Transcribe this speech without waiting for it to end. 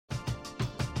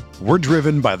We're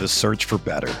driven by the search for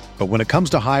better. But when it comes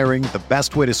to hiring, the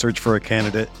best way to search for a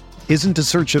candidate isn't to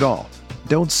search at all.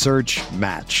 Don't search,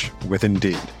 match with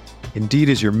Indeed. Indeed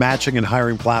is your matching and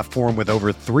hiring platform with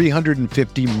over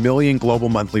 350 million global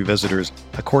monthly visitors,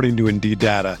 according to Indeed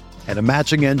data, and a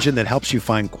matching engine that helps you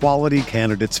find quality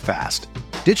candidates fast.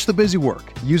 Ditch the busy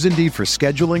work. Use Indeed for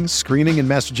scheduling, screening, and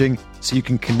messaging so you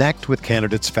can connect with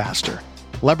candidates faster.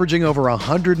 Leveraging over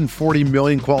 140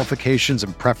 million qualifications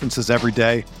and preferences every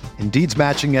day, Indeed's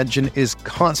matching engine is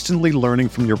constantly learning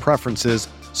from your preferences,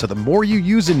 so the more you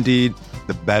use Indeed,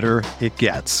 the better it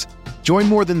gets. Join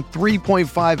more than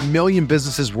 3.5 million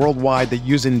businesses worldwide that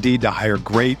use Indeed to hire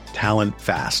great talent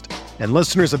fast. And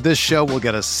listeners of this show will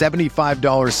get a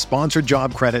 $75 sponsored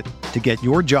job credit to get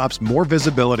your jobs more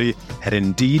visibility at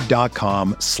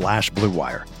Indeed.com/Blue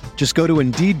Wire. Just go to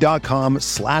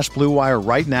Indeed.com/Blue Wire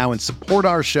right now and support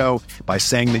our show by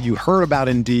saying that you heard about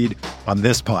Indeed on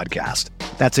this podcast.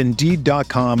 That's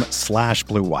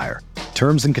Indeed.com/Blue Wire.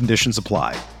 Terms and conditions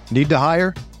apply. Need to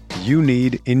hire? You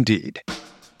need Indeed.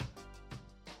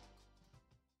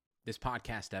 This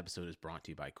podcast episode is brought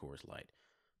to you by Coors Light.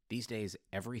 These days,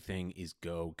 everything is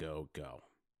go, go, go.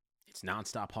 It's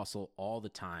nonstop hustle all the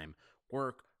time.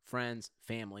 Work, friends,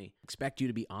 family, expect you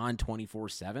to be on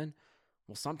 24/7.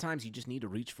 Well, sometimes you just need to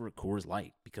reach for a Coors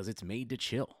Light because it's made to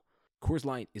chill. Coors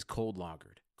Light is cold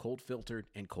lagered, cold filtered,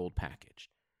 and cold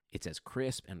packaged. It's as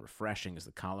crisp and refreshing as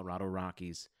the Colorado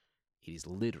Rockies. It is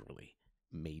literally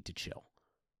made to chill.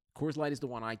 Coors Light is the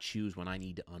one I choose when I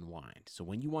need to unwind. So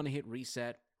when you want to hit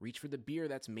reset, reach for the beer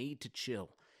that's made to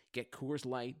chill. Get Coors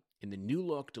Light in the new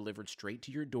look delivered straight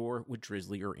to your door with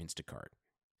Drizzly or Instacart.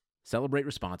 Celebrate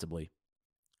responsibly.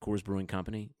 Coors Brewing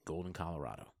Company, Golden,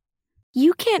 Colorado.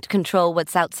 You can't control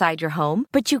what's outside your home,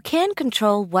 but you can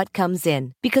control what comes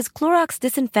in. Because Clorox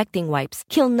disinfecting wipes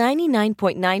kill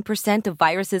 99.9% of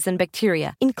viruses and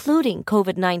bacteria, including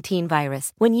COVID-19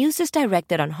 virus, when used as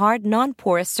directed on hard,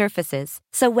 non-porous surfaces.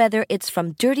 So whether it's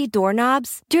from dirty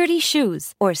doorknobs, dirty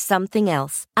shoes, or something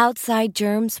else, outside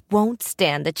germs won't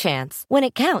stand a chance. When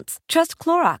it counts, trust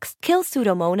Clorox. Kill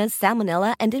Pseudomonas,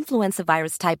 Salmonella, and influenza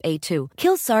virus type A2.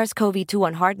 Kill SARS-CoV-2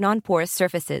 on hard, non-porous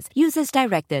surfaces. Use as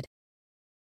directed.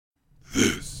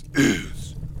 This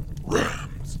is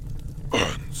Rams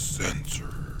Uncensored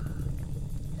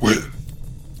with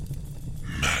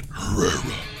Matt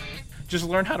Herrera, Just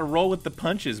learn how to roll with the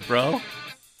punches, bro.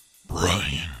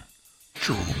 Brian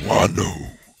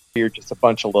Geruano, You're just a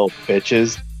bunch of little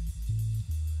bitches.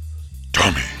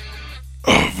 Tommy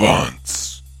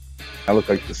Avance, I look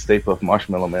like the Stay Puft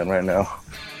Marshmallow Man right now.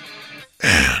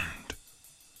 and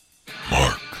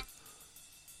Mark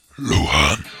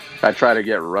Lujan. I tried to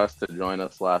get Russ to join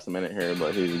us last minute here,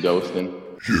 but he's ghosting.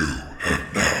 You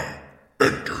have now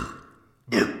entered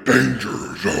the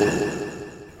danger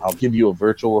zone. I'll give you a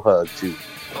virtual hug, too.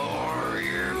 Are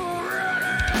you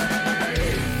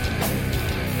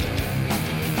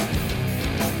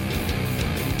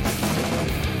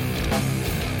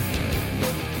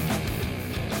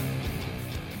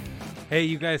Hey,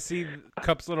 you guys see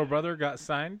Cup's little brother got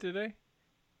signed today?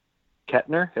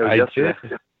 Kettner? It was I yesterday.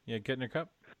 did. Yeah, Kettner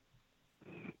Cup.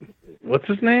 What's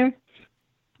his name?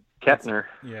 Kettner.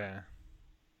 Yeah.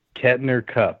 Kettner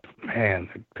Cup. Man,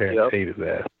 the parents Yep. hate his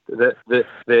ass.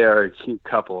 They are a cute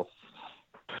couple.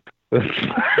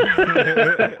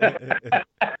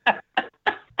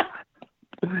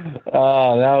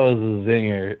 Oh, that was a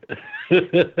zinger.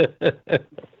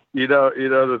 You know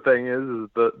the thing is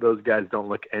those guys don't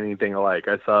look anything alike.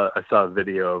 I saw a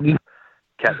video of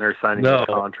Kettner signing No. a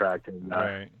contract, and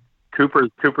Right. Cooper's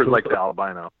like the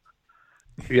albino.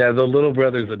 Yeah, the little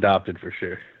brother's adopted for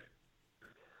sure.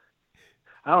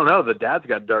 I don't know. The dad's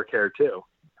got dark hair too.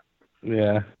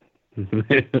 Yeah.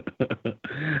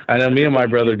 I know me and my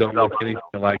brother don't look anything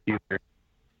alike either.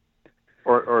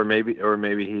 Or maybe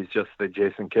he's just the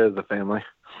Jason Kidd of the family.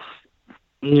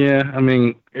 Yeah, I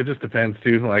mean, it just depends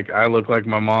too. Like, I look like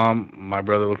my mom, my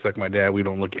brother looks like my dad. We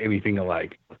don't look anything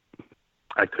alike.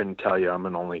 I couldn't tell you. I'm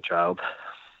an only child.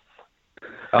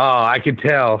 Oh, I could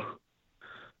tell.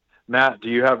 Matt, do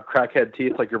you have crackhead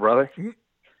teeth like your brother?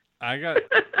 I got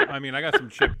some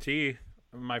chipped teeth.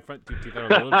 My front two teeth are a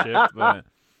little chipped, but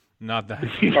not that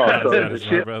not as bad as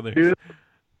my brother's.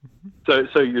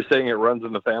 So you're saying it runs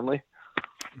in the family?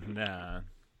 Nah.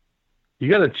 You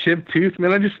got a chipped tooth,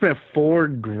 man? I just spent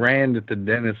 $4,000 at the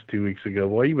dentist 2 weeks ago.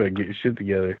 Boy, you better get your shit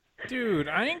together. Dude,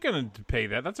 I ain't gonna pay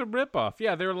that. That's a ripoff.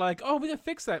 Yeah, they're like, oh, we can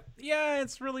fix that. Yeah,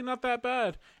 it's really not that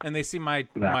bad. And they see my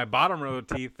bottom row of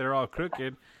teeth, they're all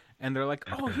crooked. And they're like,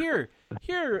 oh, here,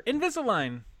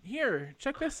 Invisalign. Here,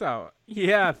 check this out.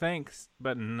 Yeah, thanks.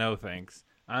 But no thanks.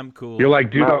 I'm cool. You're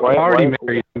like, dude, Matt, I'm already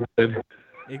married.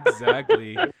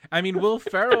 Exactly. I mean, Will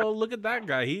Ferrell, look at that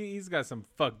guy. He's got some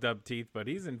fucked up teeth, but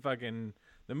he's in fucking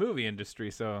the movie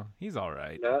industry, so he's all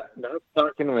right. Not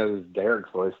talking with Derek's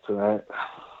voice tonight.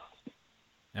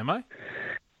 Am I?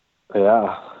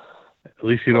 Yeah. At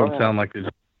least you don't sound like the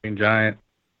giant.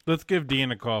 Let's give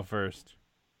Dean a call first.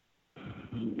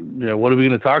 Yeah, what are we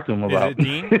going to talk to him about? Is it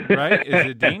Dean, right? Is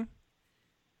it Dean?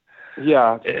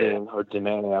 Yeah, it's Dean or Denny.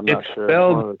 I'm not It's sure.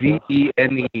 spelled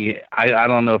D-E-N-E. I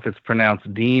don't know if it's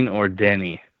pronounced Dean or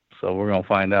Denny, so we're going to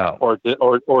find out. Or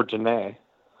Denny.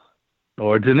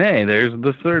 Or Danae. There's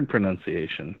the third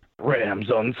pronunciation. Rams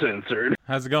Uncensored.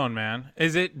 How's it going, man?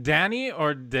 Is it Danny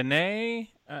or Danae?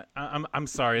 I'm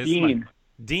sorry. Dean.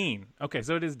 Dean. Okay,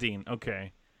 so it is Dean.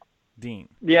 Okay. Dean.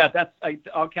 Yeah,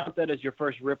 I'll count that as your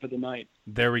first rip of the night.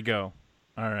 There we go.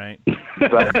 All right.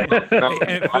 No,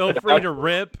 And feel free to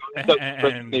rip. And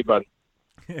anybody.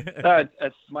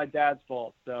 It's my dad's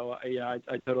fault, so yeah,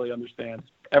 I totally understand.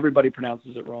 Everybody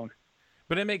pronounces it wrong.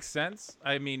 But it makes sense.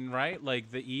 I mean, right?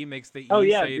 Like the E makes the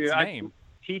E say dude, its name.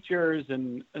 Teachers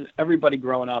and everybody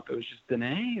growing up, it was just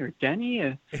Danae or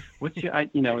Denny. What's your?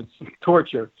 It's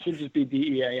torture. Should just be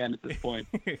DEAN at this point.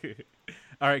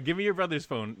 All right, give me your brother's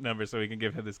phone number so we can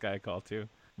give this guy a call too.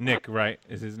 Nick, right,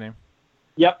 is his name?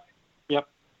 Yep.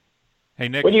 Hey,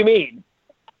 Nick. What do you mean?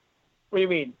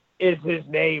 Is his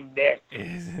name Nick?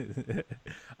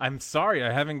 I'm sorry,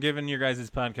 I haven't given your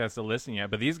guys' podcast a listen yet,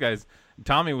 but these guys,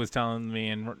 Tommy was telling me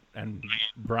and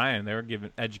Brian, they were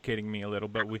educating me a little,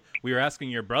 but we were asking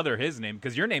your brother his name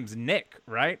because your name's Nick,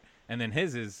 right? And then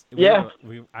his is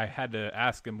I had to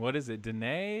ask him, what is it?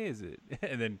 Danae? Is it?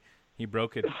 And then he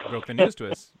broke the news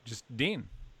to us. Just Dean.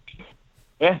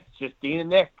 Yeah, it's just Dean and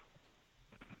Nick.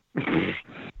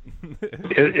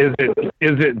 Is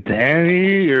it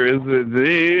Danny or is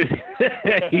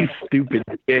it he's stupid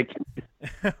Dick?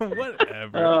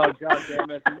 Whatever. Oh god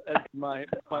damn it! That's my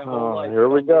whole life. Here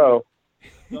we go.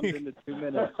 Something into 2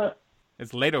 minutes.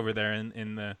 It's late over there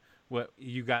in the what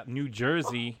you got New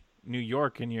Jersey, New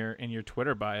York in your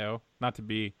Twitter bio. Not to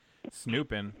be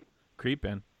snooping,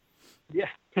 creeping. Yeah.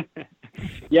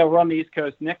 Yeah, we're on the East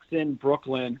Coast. Nick's in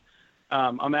Brooklyn.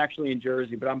 I'm actually in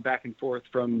Jersey, but I'm back and forth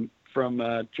from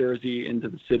Jersey into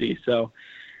the city. So,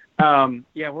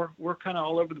 yeah, we're kind of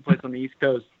all over the place on the East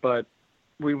Coast, but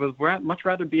we'd much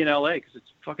rather be in LA because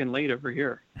it's fucking late over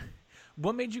here.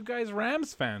 What made you guys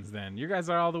Rams fans then? You guys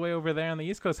are all the way over there on the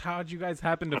East Coast. How did you guys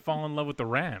happen to fall in love with the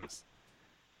Rams?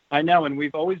 I know, and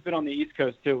we've always been on the East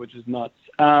Coast too, which is nuts.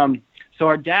 So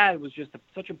our dad was just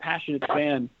such a passionate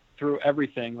fan through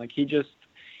everything. Like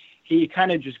he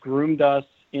kind of just groomed us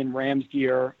in Rams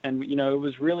gear, and it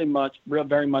was really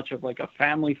very much of like a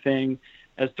family thing,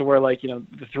 as to where like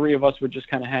the three of us would just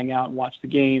kind of hang out and watch the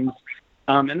games,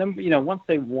 and then once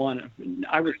they won,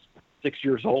 I was 6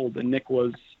 years old, and Nick,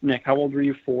 how old were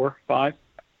you? 4, 5?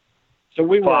 So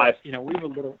we were 5.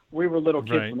 we were little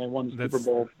kids Right. when they won the That's Super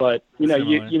Bowl, but similar.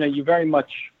 you very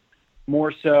much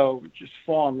more so just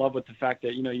fall in love with the fact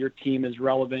that your team is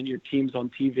relevant, your team's on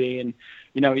TV, and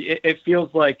it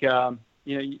feels like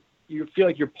you feel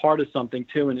like you're part of something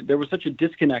too. And there was such a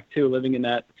disconnect too, living in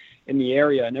the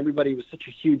area, and everybody was such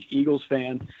a huge Eagles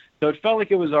fan. So it felt like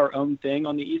it was our own thing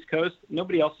on the East Coast.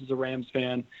 Nobody else is a Rams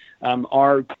fan.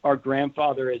 Our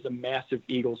grandfather is a massive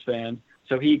Eagles fan,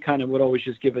 so he kind of would always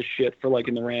just give us shit for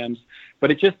liking the Rams.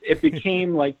 But it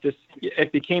became like this.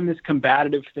 It became this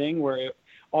combative thing where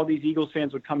all these Eagles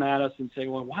fans would come at us and say,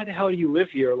 "Well, why the hell do you live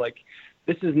here? Like,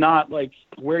 this is not like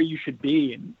where you should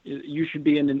be, and you should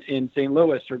be in St.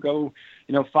 Louis, or go,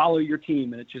 follow your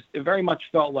team." And it very much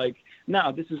felt like,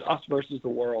 no, this is us versus the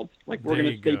world. Like, we're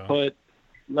going to stay put.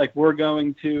 Like, we're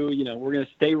going to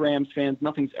stay Rams fans.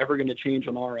 Nothing's ever going to change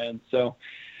on our end. So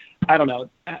I don't know.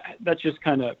 That's just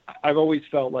kind of, I've always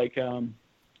felt like, kind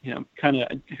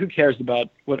of, who cares about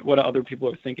what other people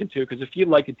are thinking too? Because if you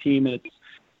like a team and it's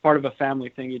part of a family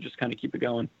thing, you just kind of keep it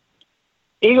going.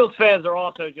 Eagles fans are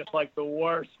also just like the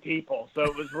worst people, so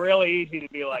it was really easy to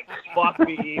be like, fuck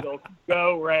the Eagles,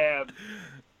 go Rams.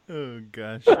 Oh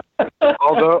gosh.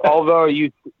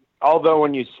 Although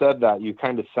when you said that, you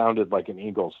kind of sounded like an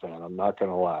Eagles fan. I'm not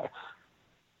gonna lie.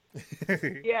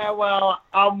 Yeah, well,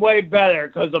 I'm way better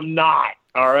because I'm not.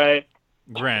 All right.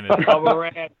 Granted. I'm a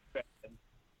Rams fan.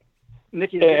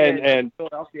 Nicky And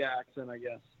Philadelphia accent, I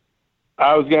guess.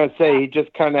 I was gonna say he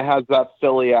just kind of has that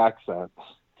Philly accent.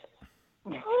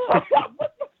 What the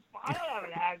fuck? I don't have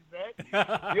an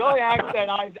accent. The only accent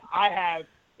I have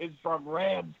is from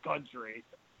Rams country.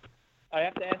 I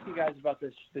have to ask you guys about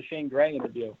the Shane Gray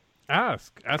interview.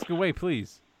 Ask away,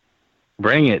 please.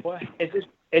 Bring it. What, is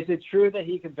Is it true that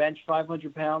he can bench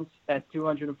 500 pounds at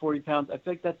 240 pounds? I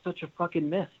think that's such a fucking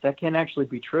myth. That can't actually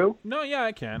be true. No, yeah,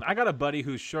 I can. I got a buddy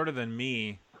who's shorter than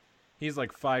me. He's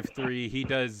like 5'3". He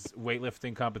does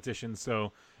weightlifting competitions,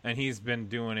 and he's been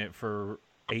doing it for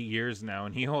 8 years now,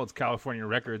 and he holds California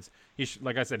records.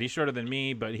 Like I said, he's shorter than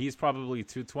me, but he's probably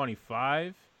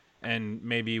 225 and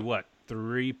maybe 3%,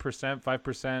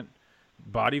 5%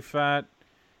 body fat.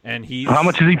 And how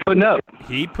much is he putting up?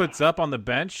 He puts up on the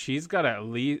bench. He's got at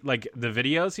least, like the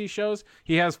videos he shows,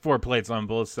 he has 4 plates on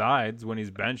both sides when he's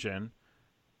benching.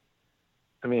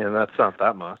 I mean, that's not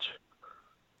that much.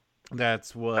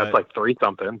 That's like 3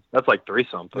 something. That's like 3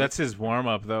 something. That's his warm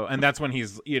up though, and that's when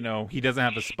he's, he doesn't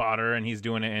have a spotter, and he's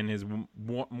doing it in his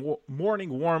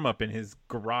morning warm up in his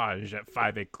garage at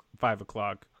 5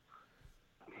 o'clock.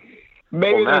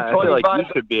 Maybe Matt, I feel like you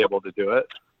should be able to do it.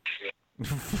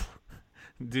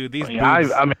 Dude, these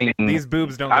boobs, I mean, these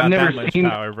boobs don't got that much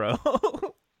power, bro.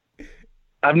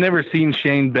 I've never seen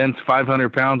Shane bench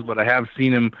 500 pounds, but I have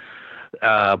seen him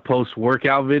post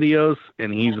workout videos,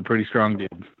 and he's a pretty strong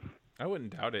dude. I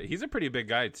wouldn't doubt it. He's a pretty big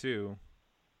guy too.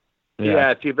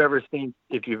 Yeah, if you've ever seen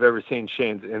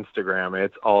Shane's Instagram,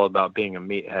 it's all about being a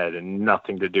meathead and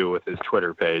nothing to do with his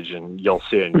Twitter page, and you'll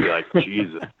see it and be like,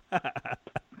 Jesus.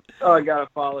 Oh, I gotta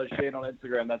follow Shane on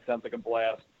Instagram. That sounds like a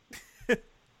blast.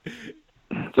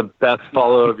 It's the best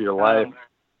follow of your life.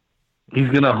 He's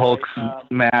gonna Hulk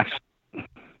smash.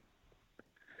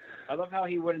 I love how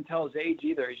he wouldn't tell his age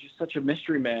either. He's just such a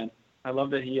mystery man. I love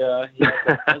that he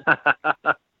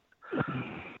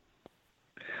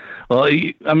Well,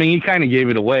 he kind of gave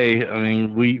it away. I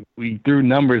mean, we threw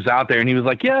numbers out there, and he was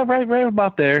like, "Yeah, right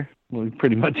about there." Well, he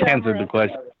pretty much answered the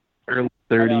question. Early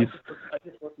 30s. I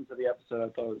just listened to the episode. I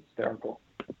thought it was hysterical.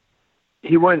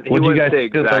 He wouldn't say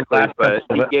exactly, but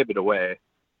he gave it away.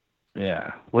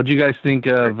 Yeah. What do you guys think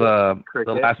of the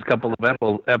last couple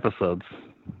of episodes?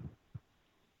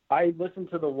 I listened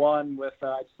to the one with.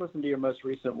 I just listened to your most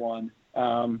recent one.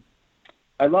 I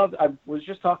was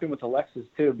just talking with Alexis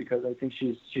too, because I think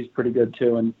she's pretty good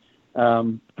too, and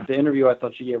the interview I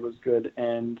thought she gave was good,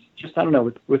 and just I don't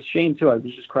know with Shane too. I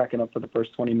was just cracking up for the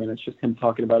first 20 minutes, just him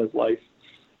talking about his life.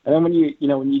 And then when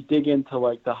you dig into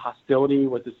like the hostility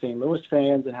with the St. Louis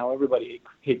fans and how everybody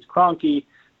hates Kroenke,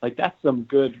 like that's some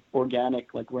good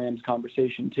organic like Rams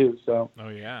conversation too. So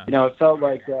it felt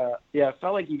like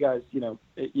you guys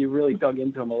you really dug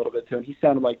into him a little bit too, and he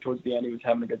sounded like towards the end he was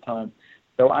having a good time.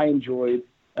 So I enjoyed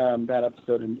that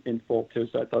episode in full too.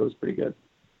 So I thought it was pretty good.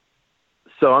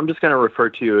 So I'm just going to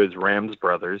refer to you as Rams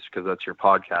Brothers because that's your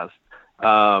podcast.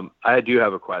 I do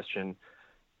have a question.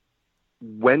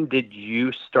 When did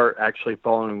you start actually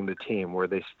following the team? Were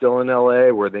they still in LA?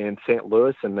 Were they in St.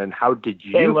 Louis? And then how did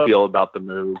you feel about the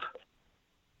move?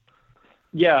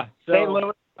 Yeah, St.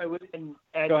 Louis, and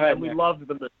we loved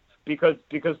the move because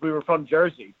we were from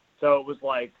Jersey. So it was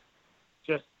like,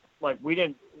 just like we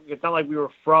didn't. It's not like we were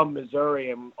from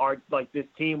Missouri and this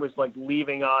team was like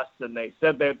leaving us, and they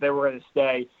said that they were going to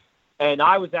stay. And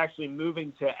I was actually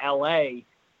moving to LA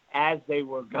as they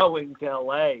were going to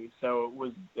LA, so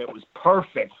it was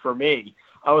perfect for me.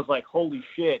 I was like, holy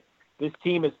shit, this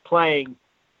team is playing.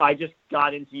 I just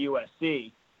got into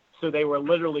USC, so they were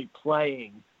literally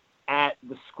playing at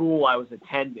the school I was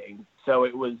attending. So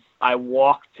I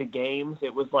walked to games.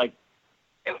 It was like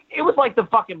the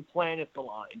fucking planets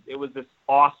aligned. It was this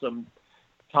awesome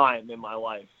time in my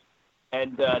life.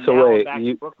 And so wait,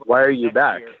 why are you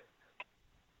back? Year.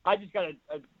 I just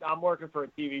I'm working for a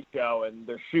TV show, and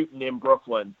they're shooting in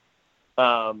Brooklyn.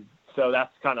 So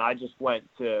that's kind of, I just went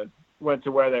to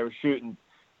where they were shooting.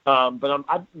 But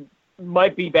I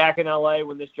might be back in LA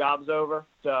when this job's over.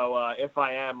 So if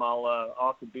I am, I'll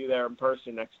have to be there in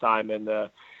person next time and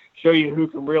show you who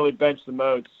can really bench the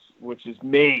most, which is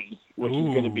me, which is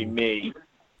going to be me.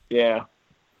 Yeah.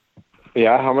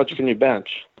 Yeah. How much can you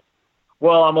bench?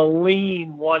 Well, I'm a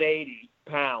lean 180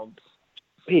 pounds,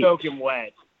 soaking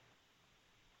wet.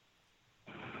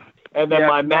 And then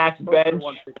my max bench.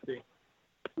 160.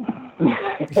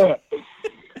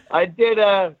 I did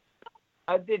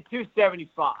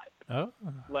 275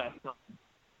 last time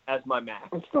as my max.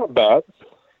 That's not bad.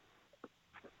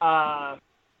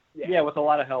 Yeah, with a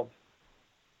lot of help.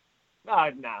 No.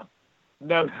 I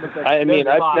mean,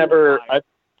 I've never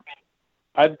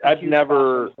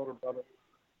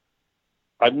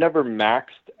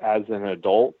maxed as an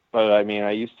adult, but I mean,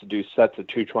 I used to do sets of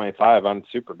 225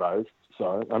 unsupervised,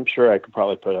 so I'm sure I could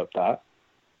probably put up that.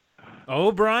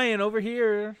 Oh, Brian over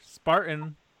here,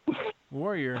 Spartan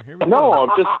Warrior. Here we go.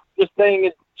 I'm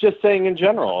just saying in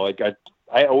general. Like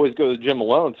I always go to the gym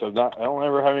alone, so I don't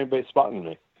ever have anybody spotting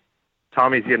me.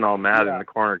 Tommy's getting all mad in the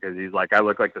corner because he's like, I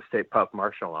look like the Stay Puft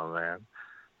Marshmallow Man.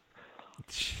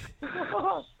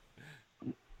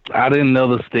 I didn't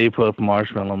know the Stay Puft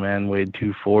Marshmallow Man weighed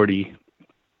 240.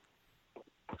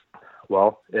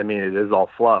 Well, I mean, it is all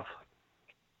fluff.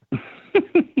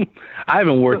 I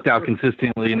haven't worked out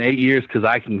consistently in 8 years because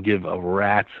I can give a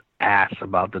rat's ass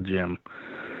about the gym.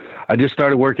 I just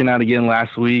started working out again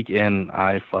last week, and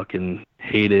I fucking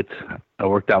hate it. I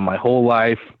worked out my whole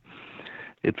life.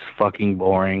 It's fucking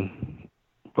boring,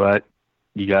 but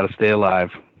you got to stay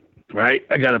alive, right?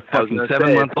 I got a fucking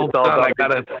 7-month-old son.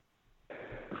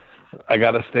 I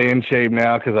got to stay in shape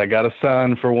now because I got a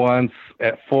son for once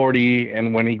at 40,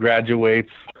 and when he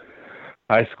graduates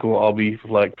high school, I'll be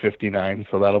like 59,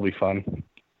 so that'll be fun.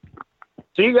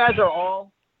 So you guys are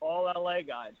all LA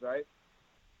guys, right?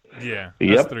 Yeah,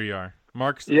 yep. us three are.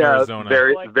 Mark's Arizona.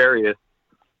 Various.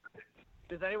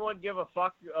 Does anyone give a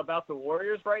fuck about the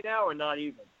Warriors right now, or not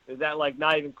even? Is that like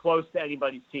not even close to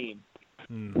anybody's team?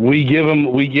 We give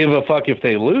a fuck if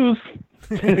they lose.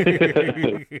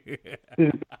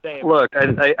 Look,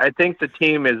 I think the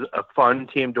team is a fun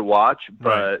team to watch,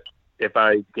 but if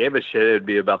I gave a shit, it'd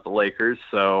be about the Lakers.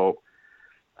 So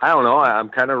I don't know. I'm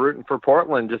kind of rooting for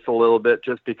Portland just a little bit,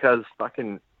 just because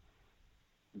fucking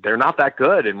they're not that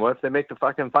good. And what if they make the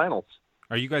fucking finals?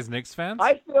 Are you guys Knicks fans?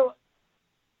 I feel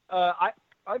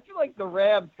like the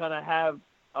Rams kind of have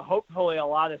hopefully a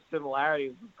lot of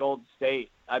similarities with Golden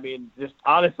State. I mean, just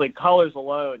honestly, colors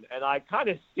alone. And I kind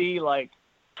of see, like,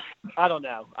 I don't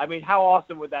know. I mean, how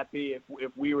awesome would that be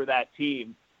if we were that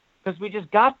team? Because we just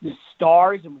got the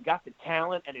stars and we got the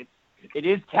talent, and it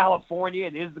is California.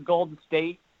 It is the Golden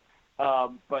State.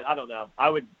 But I don't know.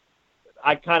 I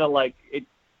kind of like it.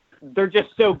 They're just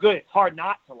so good. It's hard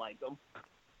not to like them.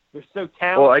 They're so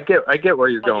talented. Well, I get where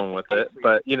you're going with it,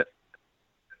 but you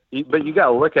got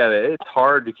to look at it. It's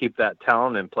hard to keep that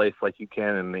talent in place like you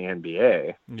can in the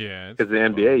NBA. Yeah. Because the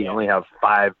NBA, you only have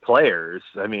 5 players.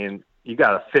 I mean, you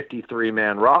got a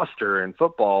 53-man roster in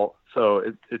football, so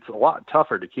it's a lot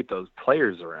tougher to keep those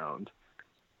players around.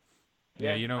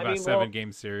 Yeah, you don't got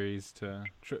 7-game series to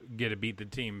beat the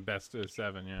team best of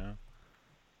 7, you know.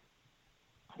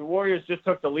 The Warriors just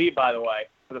took the lead, by the way,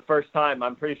 for the first time,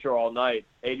 I'm pretty sure, all night,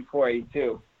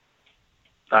 84-82.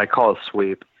 I call it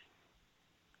sweep.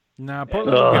 Nah,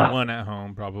 Portland will get one at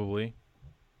home, probably.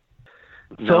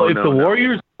 So if the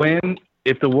Warriors win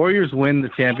the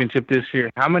championship this year,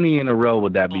 how many in a row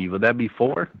would that be? Would that be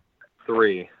 4?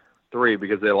 3,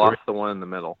 because they lost the one in the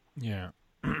middle. Yeah.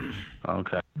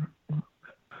 Okay.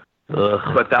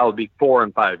 But that would be 4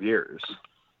 in 5 years.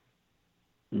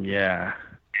 Yeah.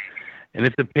 And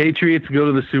if the Patriots go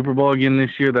to the Super Bowl again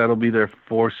this year, that'll be their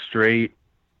 4th straight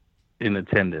in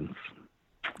attendance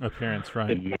appearance,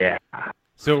 right? Yeah.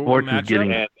 So sports is getting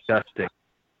disgusting.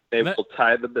 They will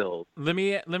tie the Bills. Let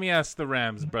me ask the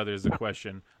Rams brothers a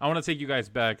question. I want to take you guys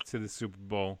back to the Super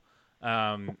Bowl.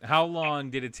 How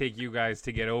long did it take you guys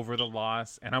to get over the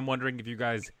loss? And I'm wondering if you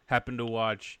guys happen to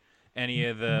watch any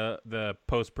of the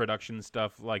post-production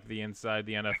stuff, like the Inside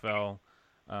the NFL.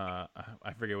 I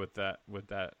forget what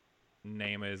that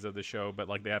name is of the show, but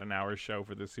like they had an hour show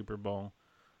for the Super Bowl.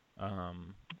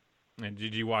 And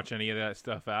did you watch any of that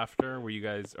stuff after? Were you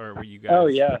guys? Oh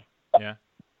yeah. Yeah.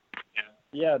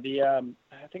 Yeah,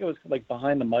 I think it was like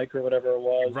Behind the Mic or whatever it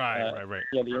was. Right.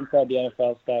 Yeah, the Inside the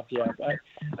NFL stuff. Yeah,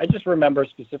 I just remember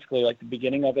specifically like the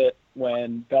beginning of it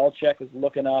when Belichick is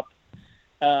looking up,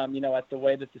 at the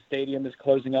way that the stadium is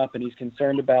closing up, and he's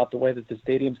concerned about the way that the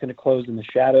stadium's going to close in the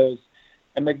shadows.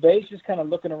 And McVay's just kind of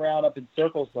looking around up in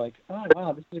circles like, oh,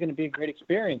 wow, this is going to be a great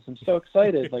experience. I'm so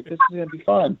excited. Like, this is going to be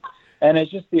fun. And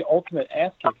it's just the ultimate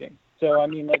ass kicking. So, I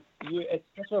mean, like, it's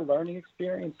such a learning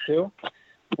experience, too,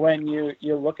 when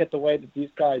you look at the way that these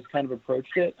guys kind of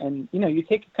approached it. And, you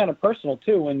take it kind of personal,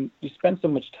 too, when you spend so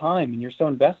much time and you're so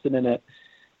invested in it.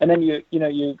 And then, you're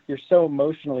so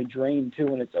emotionally drained, too,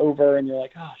 when it's over. And you're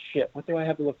like, oh, shit, what do I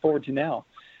have to look forward to now?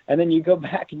 And then you go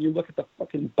back and you look at the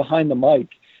fucking Behind the Mic.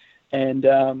 And,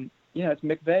 it's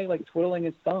McVay, like, twiddling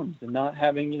his thumbs and not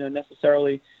having,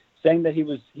 necessarily saying that he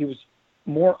was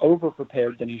more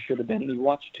over-prepared than he should have been, and he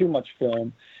watched too much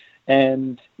film.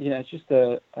 And, it's just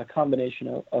a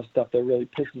combination of stuff that really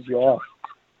pisses you off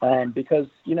because,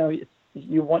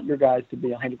 you want your guys to be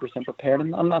 100% prepared.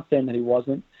 And I'm not saying that he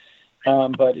wasn't,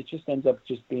 but it just ends up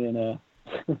just being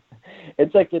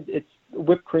it's like it's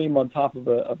whipped cream on top of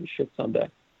a shit sundae.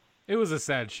 It was a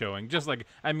sad showing. Just like,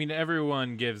 I mean,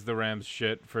 everyone gives the Rams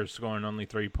shit for scoring only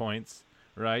 3 points,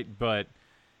 right? But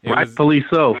rightfully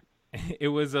so. It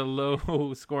was a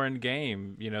low-scoring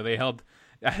game. They held.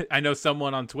 I know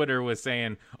someone on Twitter was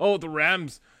saying, "Oh, the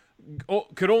Rams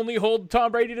could only hold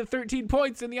Tom Brady to 13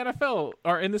 points in the NFL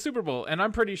or in the Super Bowl, and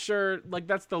I'm pretty sure like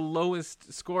that's the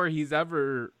lowest score he's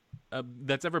ever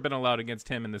that's ever been allowed against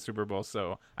him in the Super Bowl.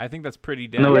 So I think that's pretty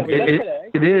damn. No, it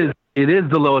is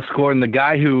the lowest score, and the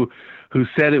guy who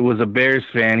said it was a Bears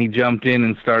fan, he jumped in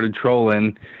and started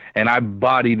trolling, and I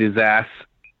bodied his ass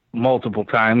multiple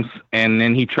times, and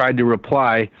then he tried to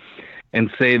reply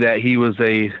and say that he was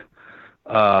a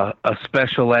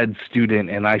special ed student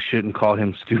and I shouldn't call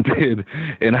him stupid,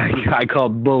 and I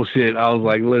called bullshit. I was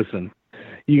like, listen,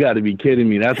 you got to be kidding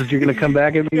me. That's what you're going to come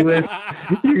back at me with?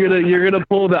 You're gonna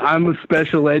pull the I'm a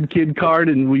special ed kid card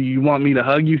and you want me to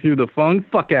hug you through the phone?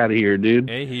 Fuck out of here, dude.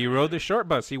 Hey, he rode the short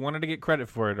bus. He wanted to get credit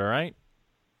for it, all right?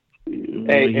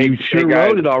 He sure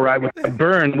rode it all right with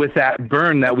that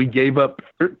burn that we gave up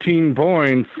 13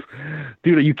 points.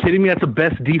 Dude, are you kidding me? That's the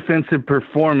best defensive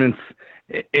performance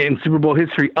in Super Bowl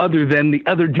history other than the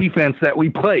other defense that we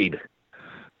played.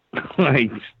 Like,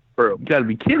 you got to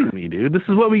be kidding me, dude. This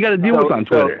is what we got to deal with on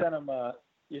Twitter.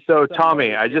 So,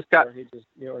 Tommy, I just got...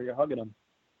 Or you're hugging him.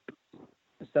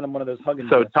 Send him one of those hugging.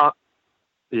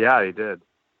 Yeah, he did.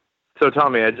 So,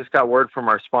 Tommy, I just got word from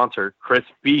our sponsor,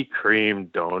 Krispy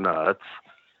Kreme Donuts,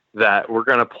 that we're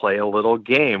going to play a little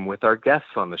game with our guests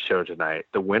on the show tonight.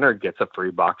 The winner gets a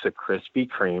free box of Krispy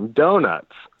Kreme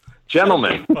Donuts.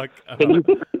 Gentlemen,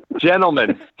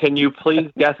 can you please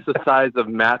guess the size of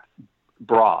Matt's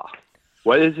bra?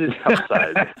 What is his cup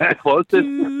size? The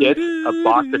closest gets a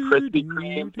box of Krispy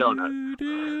Kreme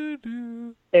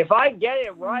Donuts. If I get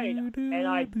it right and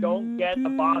I don't get a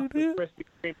box of Krispy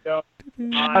Kreme donuts,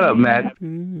 shut up, Matt.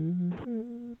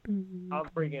 I'm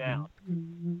freaking out.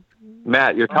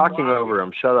 Matt, you're talking over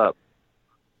him. Shut up.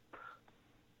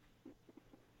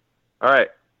 All right,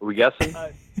 are we guessing?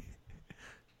 I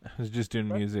was just doing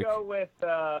music. Let's go with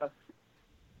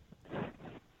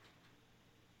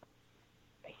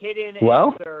hidden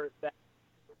answer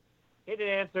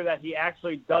that he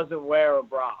actually doesn't wear a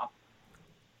bra.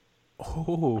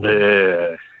 Oh.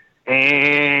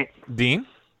 Dean?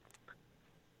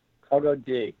 I'll go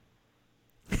D.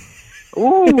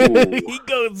 Ooh. He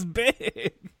goes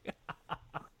big.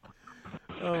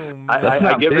 Oh, man.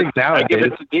 I give it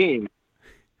to Dean.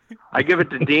 I give it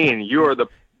to Dean. You are the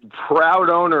proud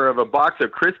owner of a box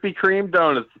of Krispy Kreme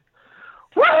donuts.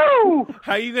 Woo!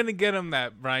 How you gonna get them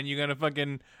that, Brian? You gonna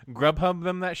fucking Grubhub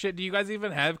them that shit? Do you guys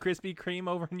even have Krispy Kreme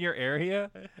over in your area?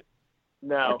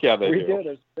 No. Yeah, they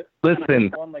do.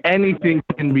 Listen, anything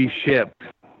can be shipped.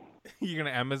 You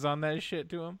gonna Amazon that shit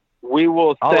to them? We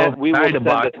will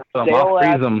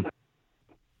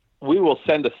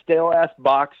send a stale ass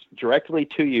box directly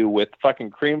to you with fucking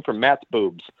cream from Matt's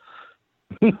boobs.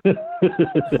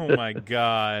 Oh my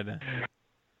god.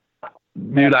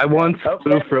 Dude, I once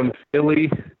flew from Philly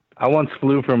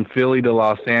to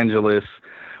Los Angeles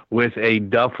with a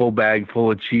duffel bag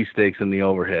full of cheesesteaks in the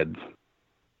overhead.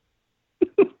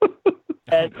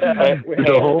 And a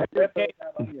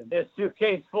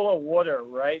suitcase full of water,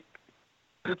 right?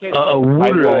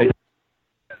 Water.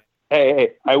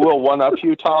 Hey, I will one-up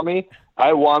you, Tommy.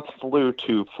 I once flew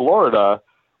to Florida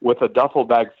with a duffel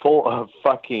bag full of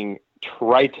fucking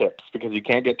tri-tips because you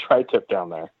can't get tri-tip down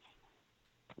there.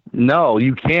 No,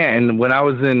 you can't. And when I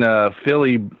was in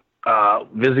Philly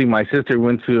visiting my sister,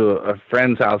 went to a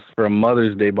friend's house for a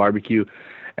Mother's Day barbecue,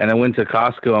 and I went to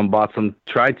Costco and bought some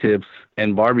tri-tips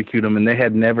and barbecued them, and they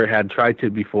had never had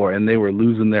tri-tip before, and they were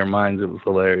losing their minds. It was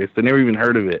hilarious. They never even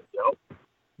heard of it.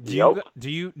 Do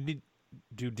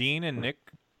Dean and Nick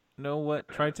know what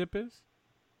tri-tip is?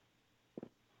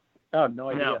 Oh, no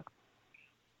idea. No.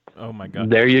 Oh my god.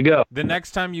 There you go. The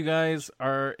next time you guys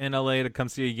are in LA to come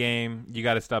see a game, you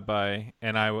got to stop by,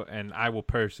 and I will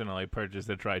personally purchase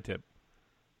the tri-tip.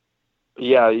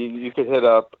 Yeah, you could hit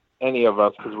up any of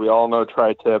us because we all know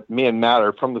tri-tip. Me and Matt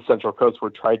are from the Central Coast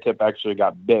where tri-tip actually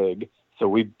got big, so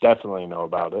we definitely know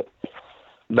about it.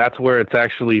 That's where it's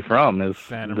actually from, is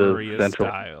Santa the Maria Central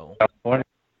style. California.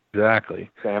 Exactly.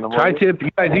 Santa Maria. Tri-tip,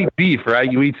 you guys eat beef,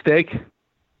 right? You eat steak?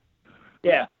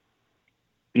 Yeah.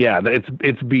 Yeah,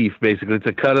 it's beef, basically. It's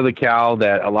a cut of the cow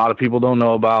that a lot of people don't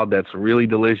know about that's really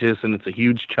delicious, and it's a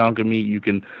huge chunk of meat. You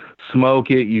can smoke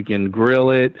it, you can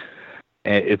grill it,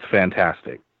 and it's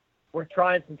fantastic. We're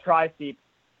trying some tri-tip.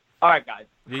 All right, guys.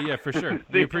 Yeah, for sure.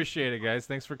 We appreciate it, guys.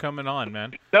 Thanks for coming on,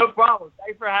 man. No problem.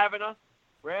 Thanks for having us.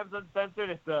 Rams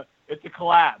Uncensored, it's a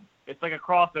collab. It's like a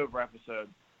crossover episode.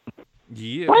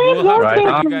 Yeah, we'll have to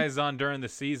put you guys on during the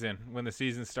season, when the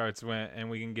season starts, and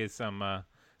we can get some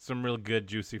real good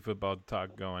juicy football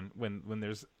talk going when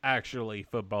there's actually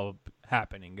football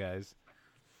happening, guys.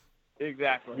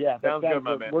 Exactly. Yeah, sounds good,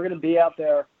 my man. We're gonna be out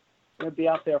there. gonna be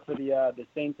out there for the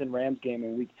Saints and Rams game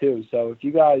in week 2. So if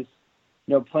you guys,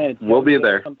 plan to we'll be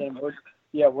there. Something,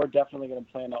 we're definitely gonna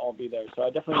plan to all be there. So I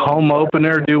definitely home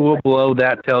opener, dude. We'll blow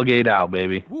that tailgate out,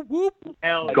 baby. Whoop, whoop.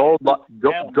 Gold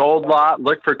lot.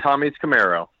 Look for Tommy's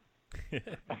Camaro.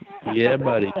 Yeah,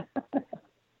 buddy.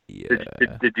 Yeah.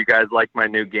 Did you guys like my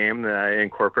new game that I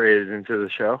incorporated into the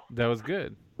show? That was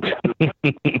good.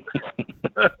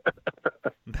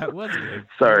 That was good.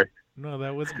 Sorry. No,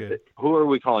 that was good. Who are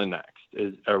we calling next?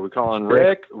 Are we calling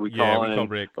Rick? We call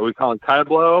Rick. Are we calling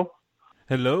Tyblo?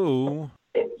 Hello.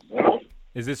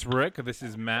 Is this Rick? This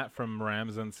is Matt from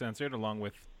Rams Uncensored, along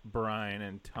with Brian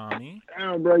and Tommy.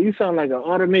 Oh, bro, you sound like an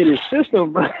automated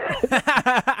system, bro.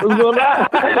 What's going on?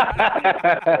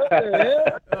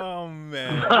 Oh,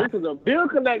 man. This is a bill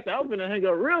collector. I'm going to hang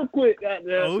up real quick.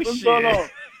 Goddamn. Oh, What's shit. going on?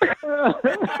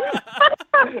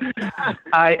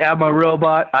 I am a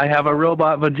robot. I have a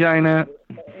robot vagina.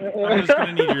 I'm just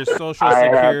going to need your social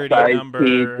security number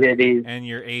and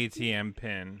your ATM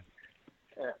PIN.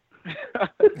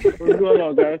 What's going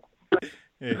on, guys?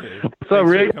 Hey. So,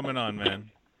 Rick, for coming on, man.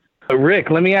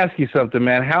 Rick, let me ask you something,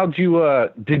 man. How'd you,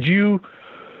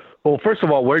 well, first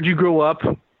of all, where'd you grow up?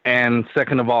 And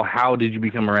second of all, how did you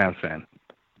become a Rams fan?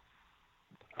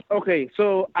 Okay,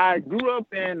 so I grew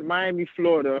up in Miami,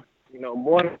 Florida,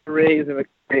 born and raised in the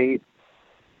state.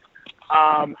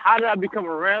 How did I become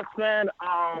a Rams fan?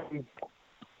 I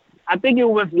think it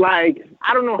was like,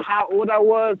 I don't know how old I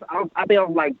was. I think I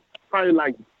was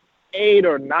probably 8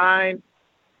 or 9.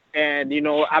 And,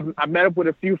 I met up with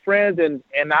a few friends, and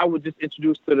I was just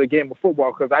introduced to the game of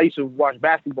football because I used to watch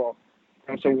basketball.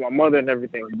 So with my mother and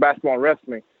everything, basketball and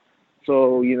wrestling.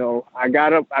 So, I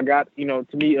got, to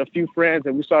meet a few friends,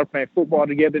 and we started playing football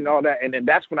together and all that. And then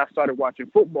that's when I started watching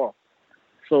football.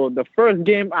 So the first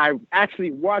game I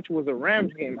actually watched was a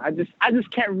Rams game. I just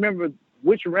can't remember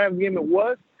which Rams game it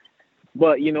was.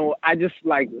 But, I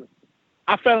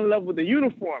fell in love with the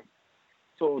uniform.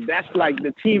 So that's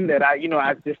the team that I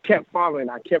just kept following.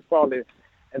 I kept following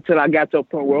until I got to a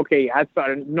point where, okay, I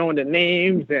started knowing the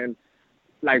names and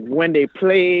when they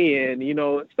play and,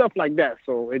 stuff like that.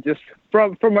 So it just,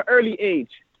 from an early age,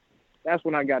 that's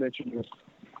when I got introduced.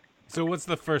 So what's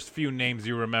the first few names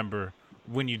you remember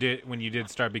when you did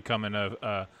start becoming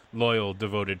a loyal,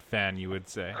 devoted fan, you would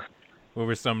say? What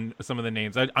were some of the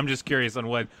names? I'm just curious on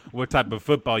what type of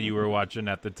football you were watching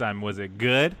at the time. Was it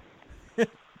good?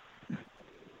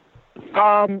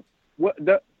 At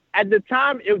the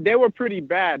time, they were pretty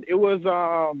bad. It was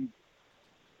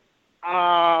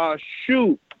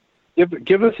shoot.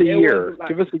 Give us a year.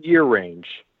 Give us a year range.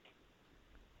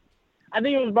 I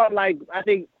think it was about about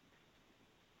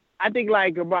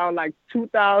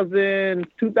 2000,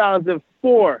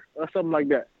 2004 or something like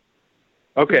that.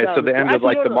 Okay, so the end of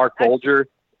the Mark Bolger,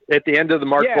 at the end of the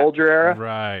Mark Bolger era?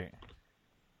 Right.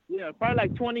 Yeah, probably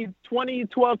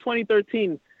 2012,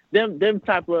 2013. Them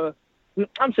type of,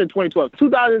 I'm saying 2012,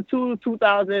 2002,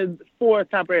 2004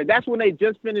 type of era. That's when they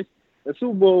just finished the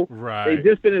Super Bowl. Right. They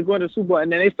just finished going to the Super Bowl,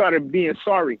 and then they started being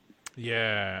sorry.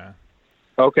 Yeah.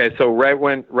 Okay, so right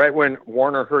when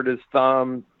Warner hurt his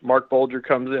thumb, Mark Bolger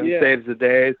comes in, saves the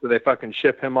day, so they fucking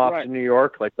ship him off to New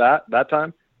York like that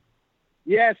time?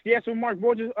 Yes. When Mark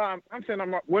Bolger,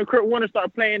 when Kurt Warner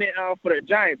started playing it for the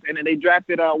Giants, and then they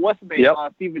drafted what's his name,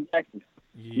 Steven Jackson.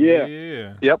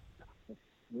 Yeah. Yep.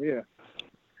 Yeah.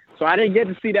 So I didn't get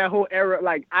to see that whole era.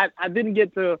 I didn't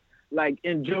get to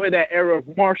enjoy that era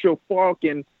of Marshall Faulk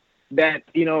and that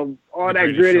all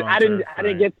that gritty. I didn't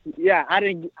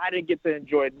get to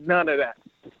enjoy none of that.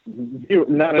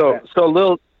 None of that. So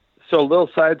a little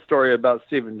side story about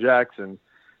Steven Jackson.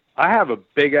 I have a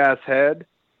big ass head,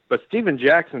 but Steven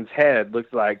Jackson's head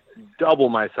looks like double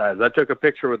my size. I took a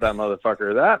picture with that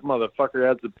motherfucker. That motherfucker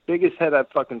has the biggest head I've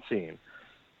fucking seen.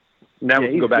 Now we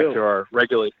can go back to our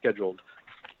regularly scheduled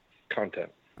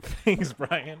content. Thanks,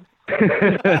 Brian.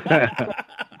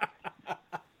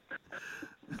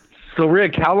 So,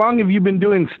 Rick, how long have you been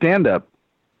doing stand-up?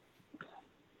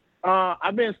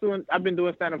 I've been doing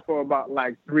stand-up for about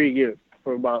 3 years,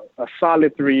 for about a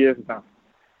solid 3 years now.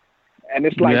 And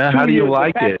it's how do you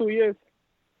like it? 2 years.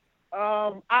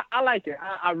 I like it.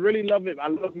 I really love it. I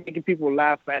love making people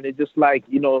laugh, and it just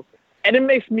and it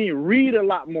makes me read a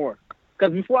lot more.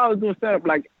 Because before I was doing stand-up,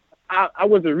 I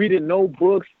wasn't reading no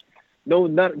books,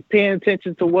 nothing, paying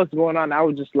attention to what's going on. I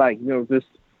was just just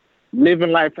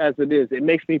living life as it is. It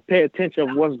makes me pay attention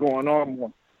to what's going on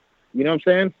more. You know what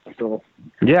I'm saying? So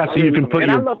so you can put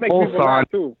your pulse on.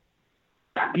 Too.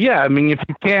 Yeah, I mean, if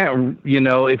you can't,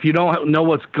 if you don't know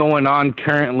what's going on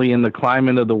currently in the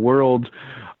climate of the world,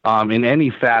 in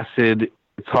any facet,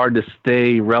 it's hard to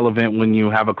stay relevant when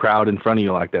you have a crowd in front of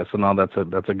you like that. So no,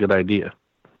 that's a good idea.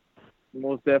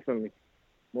 Most definitely.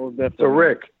 So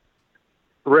Rick,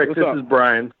 What's this up? is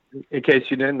Brian. In case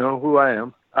you didn't know who I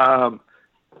am,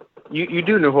 you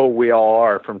do know who we all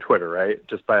are from Twitter, right?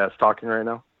 Just by us talking right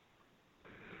now.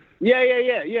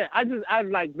 Yeah. I just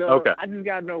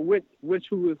gotta know which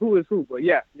who is who. But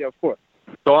yeah, of course.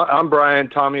 So I'm Brian.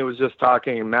 Tommy was just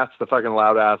talking, and Matt's the fucking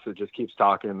loud ass that just keeps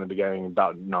talking in the beginning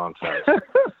about nonsense.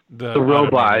 The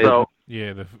robot. So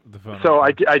yeah, the phone. So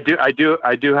I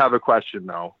do have a question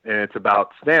though, and it's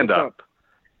about stand up.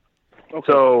 Okay.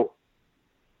 So,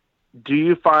 do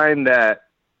you find that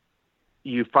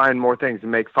you find more things to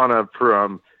make fun of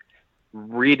from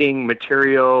reading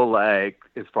material, like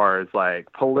as far as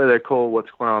like political, what's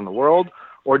going on in the world,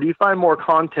 or do you find more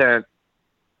content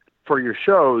for your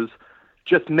shows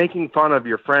just making fun of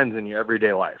your friends in your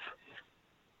everyday life?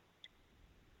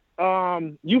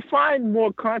 You find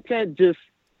more content just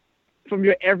from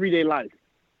your everyday life.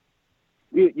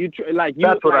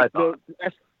 That's what I thought.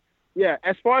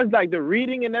 As far as like the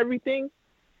reading and everything,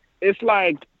 it's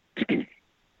like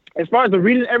as far as the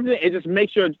reading and everything, it just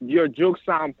makes your jokes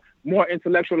sound more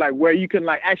intellectual, like where you can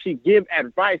like actually give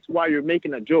advice while you're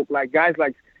making a joke. Like guys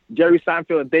like Jerry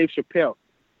Seinfeld and Dave Chappelle.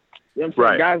 You know what I'm saying?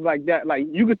 Right. Guys like that, like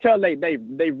you could tell they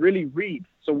really read.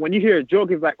 So when you hear a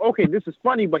joke, it's like, okay, this is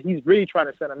funny, but he's really trying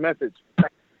to send a message.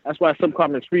 That's why some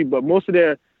comics read, but most of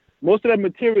their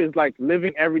material is like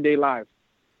living everyday lives.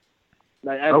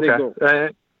 Like as they go.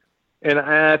 And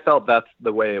I felt that's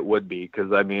the way it would be,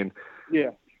 because I mean,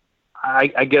 Yeah.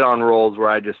 I get on rolls where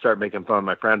I just start making fun of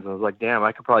my friends, and I was like, damn,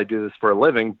 I could probably do this for a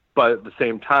living, but at the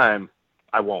same time,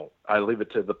 I won't. I leave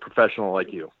it to the professional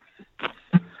like you.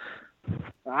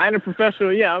 I ain't a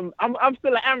professional. Yeah, I'm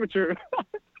still an amateur.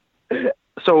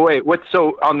 So wait,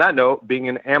 so on that note, being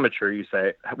an amateur, you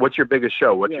say, what's your biggest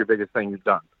show? What's your biggest thing you've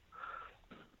done?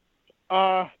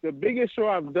 The biggest show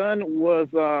I've done was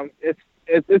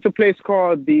it's a place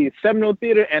called the Seminole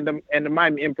Theater and the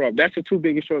Miami Improv. That's the two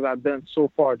biggest shows I've done so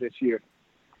far this year.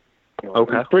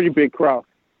 Okay. It's a pretty big crowd,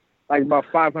 like about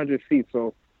 500 seats.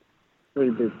 So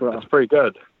pretty big crowd. That's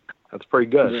pretty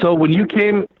good. So when you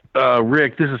came,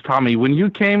 Rick, this is Tommy. When you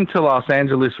came to Los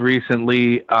Angeles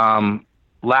recently,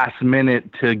 last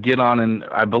minute to get on, and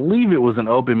I believe it was an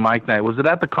open mic night. Was it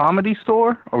at the Comedy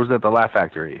Store or was it at the Laugh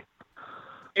Factory?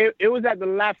 It was at the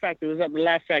Laugh Factory. It was at the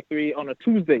Laugh Factory on a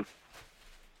Tuesday.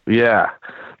 Yeah.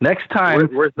 Next time,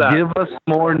 where's that? Give us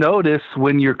more notice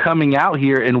when you're coming out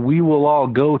here, and we will all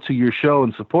go to your show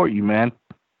and support you, man.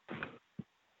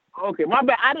 Okay, my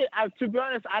bad. To be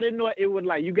honest, I didn't know it would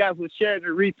like you guys would share it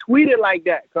and retweet it like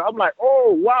that. So I'm like,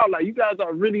 oh wow, like you guys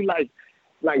are really like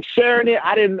sharing it.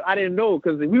 I didn't know,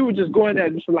 because we were just going there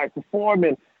just to like perform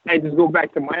and just go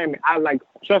back to Miami.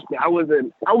 Trust me, I was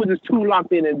just too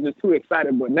locked in and just too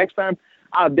excited. But next time,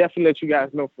 I'll definitely let you guys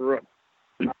know for real.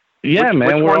 Yeah,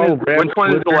 man. Which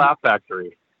one is the Laugh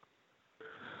Factory?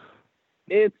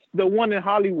 It's the one in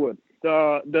Hollywood.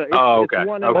 Okay. It's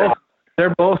one in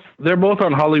They're both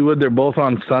on Hollywood. They're both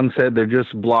on Sunset. They're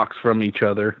just blocks from each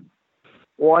other.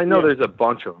 Well, I know there's a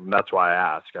bunch of them. That's why I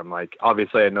ask. I'm like,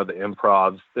 obviously I know the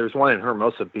Improvs. There's one in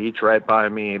Hermosa Beach right by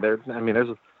me. There's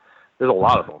a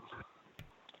lot of them.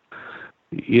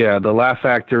 Yeah, the Laugh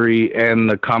Factory and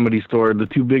the Comedy Store, the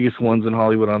two biggest ones in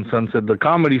Hollywood on Sunset. The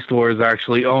Comedy Store is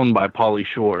actually owned by Pauly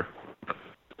Shore.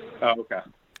 Oh, okay.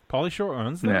 Pauly Shore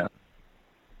owns that?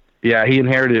 Yeah, he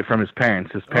inherited it from his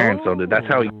parents. His parents owned it. That's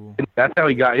how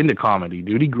he got into comedy,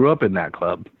 dude. He grew up in that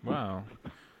club. Wow.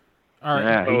 All right.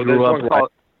 Yeah, he grew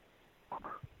up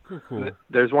Cool.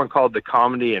 There's one called the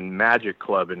Comedy and Magic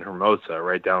Club in Hermosa,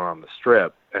 right down on the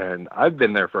Strip, and I've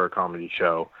been there for a comedy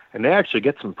show, and they actually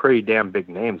get some pretty damn big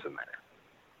names in there.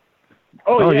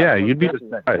 Oh yeah, you'd be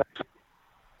surprised.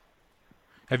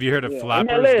 Have you heard of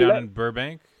Flappers down in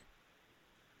Burbank?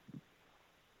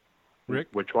 Rick?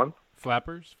 Which one?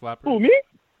 Flappers? Who, me?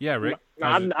 Yeah, Rick. No,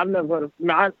 I've never heard of.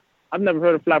 No, I've never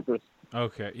heard of Flappers.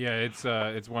 Okay, yeah,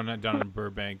 it's one down in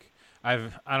Burbank. I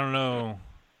don't know.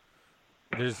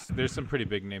 There's some pretty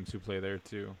big names who play there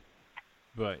too,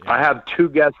 but yeah. I have two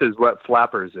guesses what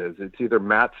Flappers is. It's either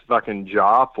Matt's fucking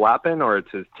jaw flapping or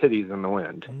it's his titties in the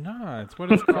wind. No, it's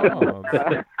what it's called.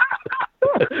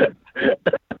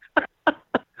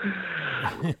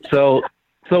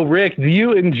 So Rick, do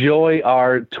you enjoy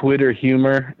our Twitter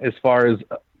humor as far as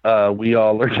we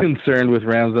all are concerned with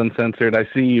Rams Uncensored? I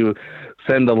see you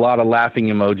send a lot of laughing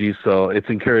emojis, so it's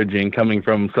encouraging coming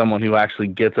from someone who actually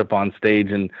gets up on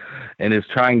stage and is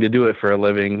trying to do it for a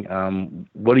living.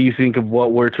 What do you think of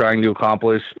what we're trying to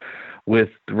accomplish with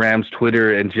Rams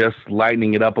Twitter and just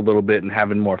lightening it up a little bit and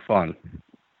having more fun?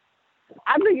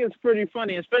 I think it's pretty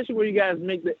funny, especially when you guys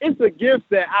make it's a gift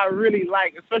that I really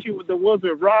like, especially with the ones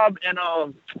with Rob and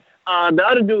the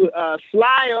other dude,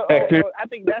 Sly. I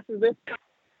think that's his name.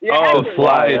 Yeah, Hector.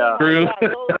 Sly, yeah. True.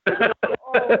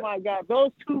 Oh my God,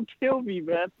 those two kill me,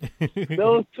 man.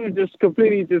 Those two just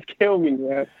completely kill me,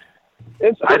 man.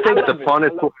 I think the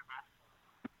funnest.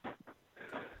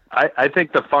 I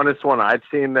think the funnest one I've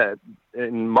seen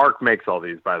and Mark makes all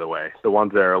these, by the way, the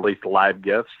ones that are at least live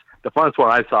gifts. The funnest one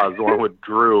I saw is the one with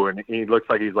Drew, and he looks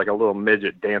like he's like a little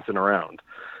midget dancing around.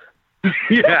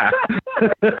 Yeah.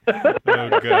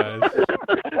 Oh God.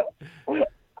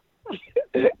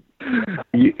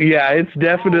 Yeah, it's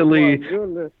definitely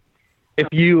if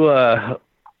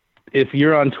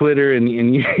you're on Twitter and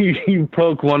you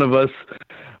poke one of us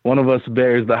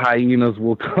bears, the hyenas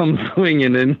will come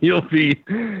swinging, and you'll be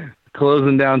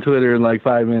closing down Twitter in like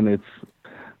 5 minutes.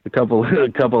 A couple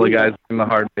of guys in the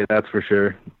hard way, that's for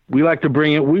sure. We like to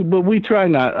bring it, but we try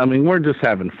not. I mean, we're just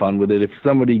having fun with it. If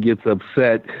somebody gets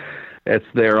upset, it's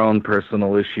their own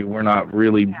personal issue. We're not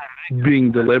really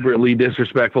being deliberately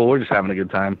disrespectful. We're just having a good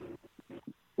time.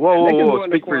 Whoa.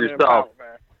 Speak for yourself.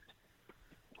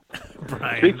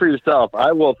 Speak for yourself.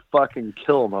 I will fucking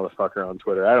kill a motherfucker on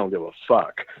Twitter. I don't give a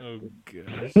fuck. Oh,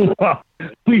 gosh. Well,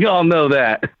 we all know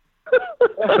that.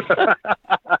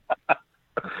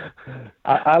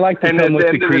 I like to come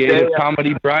with the creative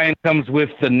comedy. Brian comes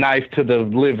with the knife to the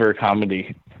liver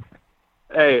comedy.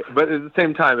 Hey, but at the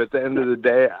same time, at the end of the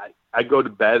day, I go to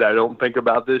bed. I don't think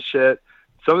about this shit.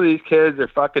 Some of these kids are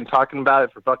fucking talking about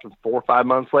it for fucking 4 or 5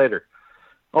 months later.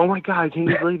 Oh my God, can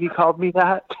you believe he called me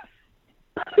that?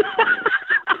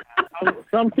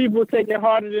 Some people take it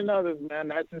harder than others,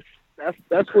 man.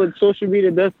 That's what social media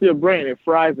does to your brain. It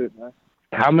fries it, man.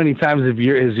 How many times has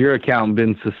your account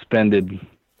been suspended?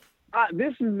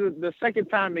 This is the second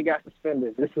time it got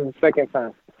suspended. This is the second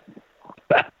time.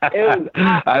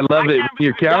 I love it. When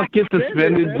your account gets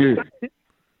suspended,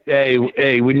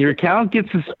 when your account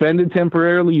gets suspended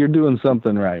temporarily, you're doing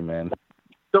something right, man.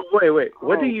 So wait.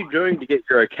 What are you doing to get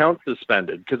your account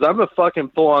suspended? Because I'm a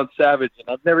fucking full-on savage, and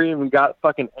I've never even got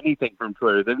fucking anything from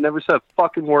Twitter. They've never said a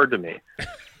fucking word to me.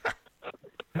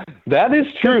 That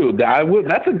is true.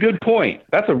 That's a good point.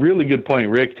 That's a really good point,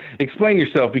 Rick. Explain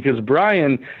yourself, because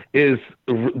Brian is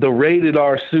the rated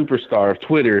R superstar of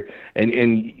Twitter, and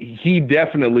he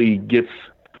definitely gets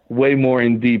way more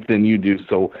in deep than you do.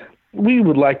 So we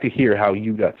would like to hear how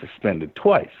you got suspended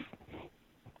twice.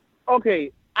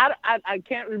 Okay. I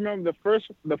can't remember the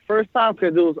first time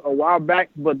because it was a while back,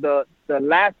 but the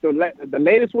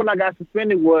latest one I got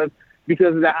suspended was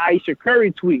because of the Aisha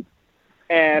Curry tweet,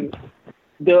 and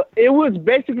it was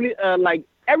basically like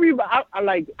everybody.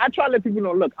 I try to let people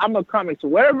know, look, I'm a comic, so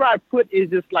whatever I put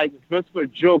is just like just for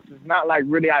jokes. It's not like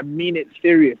really I mean it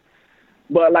serious,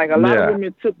 but like a lot of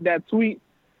women took that tweet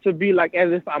to be like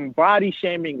as if I'm body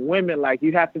shaming women, like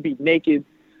you have to be naked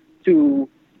to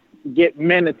get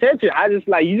men attention. I just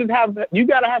like you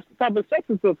gotta have some type of sex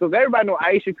appeal, because everybody know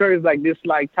Aisha Curry is like this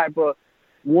like type of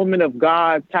woman of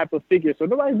God type of figure. So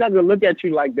nobody's not gonna look at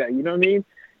you like that. You know what I mean?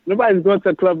 Nobody's going to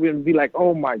a club and be like,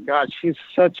 oh my God, she's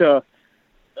such a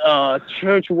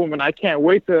church woman. I can't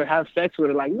wait to have sex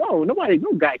with her. Like, no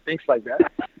guy thinks like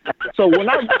that. So when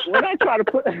I try to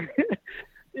put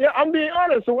yeah, I'm being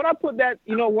honest. So when I put that,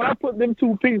 when I put them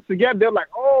two pieces together, they're like,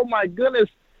 oh my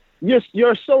goodness,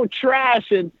 you're so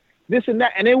trash and this and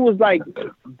that. And it was like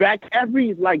back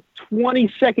every like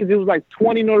 20 seconds, it was like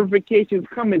 20 notifications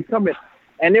coming.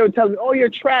 And they were telling me, oh, you're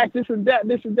trash, this and that.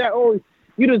 Oh,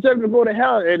 you deserve to go to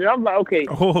hell. And I'm like, okay,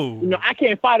 I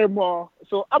can't fight them all.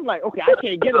 So I'm like, okay, I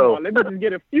can't get them all. Let me just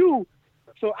get a few.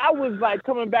 So I was like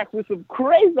coming back with some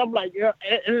crazy. I'm like,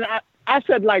 and I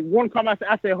said like one comment,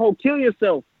 I said, "Ho, kill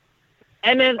yourself."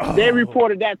 And then they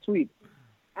reported that tweet.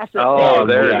 I said, "Oh,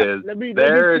 there it is.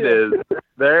 There it is.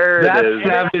 That's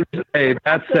savage. Hey,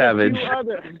 that's savage.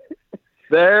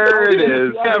 There it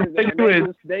is.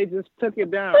 They just took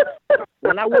it down.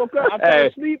 When I woke up, I fell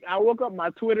asleep. I woke up, my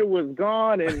Twitter was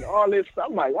gone and all this stuff.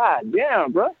 I'm like, God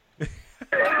damn, bro.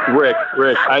 Rick,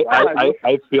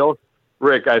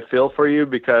 I feel for you,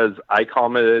 because I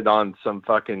commented on some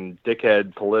fucking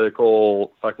dickhead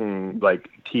political fucking like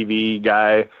TV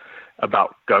guy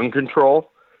about gun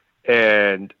control,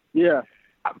 and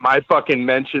my fucking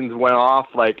mentions went off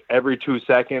like every 2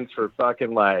 seconds for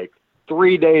fucking like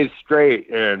 3 days straight,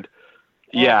 and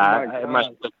I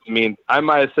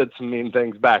might have said some mean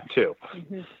things back too.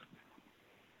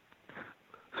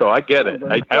 So I get it.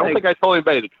 I don't think I told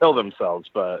anybody to kill themselves,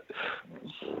 but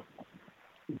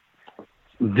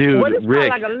Dude, What is Rick.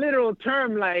 like a literal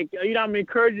term, like I'm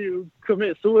encouraging you to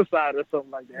commit suicide or something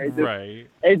like that. Right.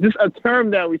 It's just a term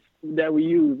that we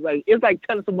use. Like it's like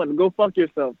telling someone to go fuck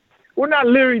yourself. We're not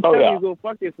literally telling you to go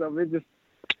fuck yourself. It's just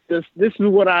this is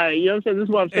what I what I'm saying. This is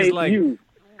what I'm saying like, to you.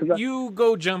 You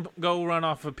go run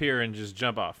off a pier and just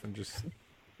jump off and just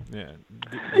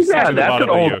That's an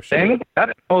old saying. That's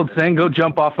an old saying. Go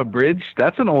jump off a bridge.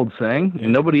 That's an old saying.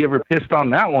 And nobody ever pissed on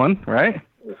that one, right?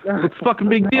 It's a fucking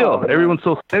big deal. Everyone's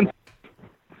so sensitive.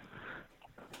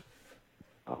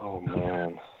 Oh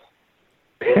man.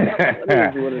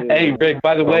 Hey Rick,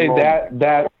 by the way,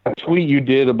 that tweet you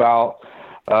did about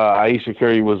Ayesha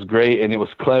Curry was great and it was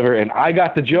clever, and I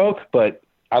got the joke, but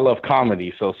I love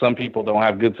comedy, so some people don't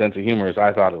have good sense of humor. So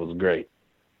I thought it was great.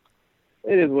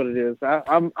 It is what it is.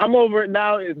 I'm over it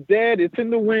now. It's dead. It's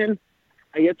in the wind.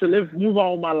 I get to move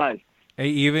on with my life. Hey,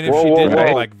 even if she did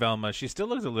look like Velma, she still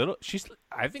looks a little.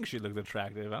 I think she looks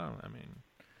attractive.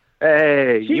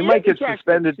 Hey, you might get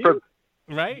suspended from.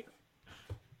 Right.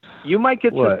 You might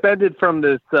get suspended from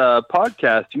this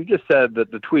podcast. You just said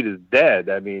that the tweet is dead.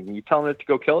 I mean, you telling it to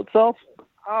go kill itself?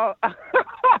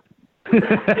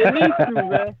 It needs to,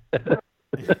 man.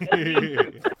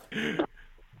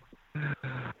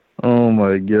 Oh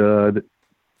my God.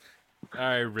 All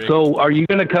right, Rick. So, are you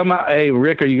gonna come out? Hey,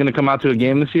 Rick, are you gonna come out to a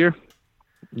game this year?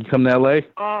 You come to LA?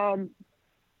 I'm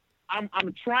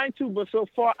trying to, but so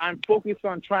far I'm focused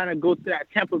on trying to go to that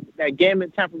game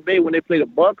in Tampa Bay when they play the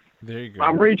Bucks. There you go.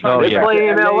 I'm really trying to play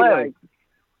in LA.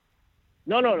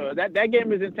 No. That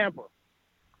game is in Tampa.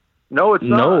 No, it's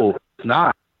not. No, it's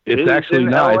not. It's actually in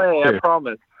not. LA, I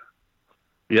promise.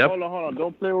 Yep. Hold on.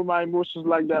 Don't play with my emotions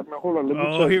like that, man. Hold on. Let me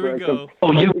check. Oh, here we go.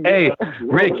 Hey,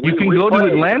 Rick, you can go to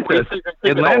Atlanta.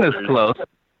 Atlanta's close.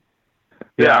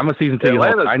 Yeah, I'm a season ticket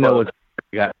holder. I know what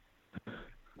you got.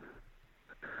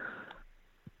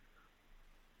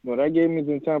 No, that game is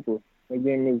in Tampa. That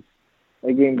game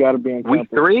got to be in Tampa. Week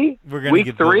 3? We're gonna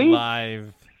get the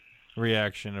live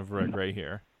reaction of Rick right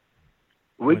here.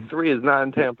 Week 3 is not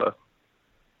in Tampa.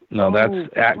 No, that's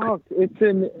fuck.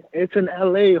 It's in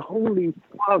LA. Holy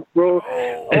fuck, bro.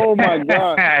 Oh my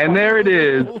God. And there it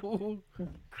is.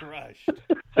 Crushed.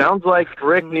 Sounds like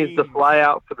Rick needs to fly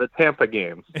out for the Tampa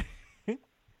game.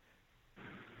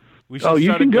 You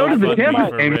can go to the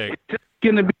Tampa game. It's just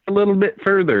going to be a little bit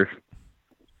further.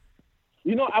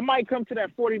 I might come to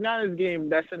that 49ers game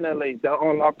that's in LA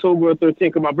on October 13th,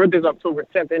 because my birthday's October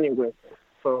 10th anyway.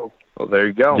 So. Well, there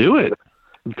you go. Do it.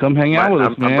 Come hang out with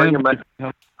us, man.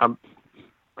 I'm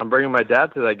bringing my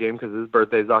dad to that game because his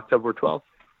birthday is October 12th.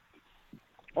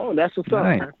 Oh, that's what's up,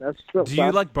 man. That's what's up. Do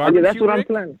you like barbecue? That's what Rick? I'm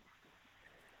planning.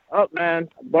 Up, man.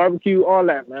 Barbecue, all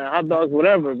that, man. Hot dogs,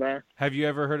 whatever, man. Have you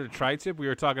ever heard of tri-tip? We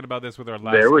were talking about this with our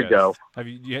last There we guest. go. Do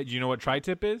you know what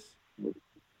tri-tip is?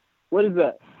 What is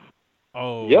that?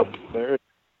 Oh. Yep. There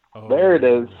it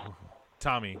is.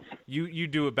 Tommy, you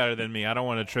do it better than me. I don't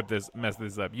want to mess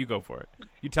this up. You go for it.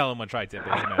 You tell him what tri-tip is,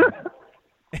 man.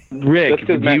 Rick,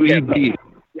 do you eat beef?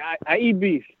 Yeah, I eat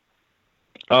beef.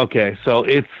 Okay, so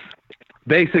it's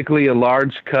basically a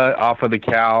large cut off of the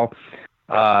cow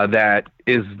that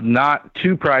is not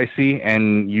too pricey,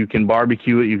 and you can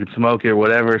barbecue it, you can smoke it or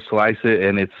whatever, slice it,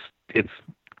 and it's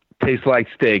tastes like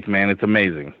steak, man. It's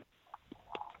amazing.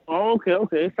 Oh, okay.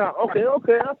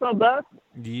 That's not bad.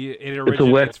 It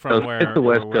originates from where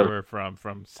we're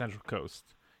from Central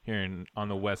Coast here on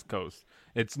the West Coast.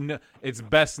 It's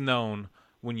best known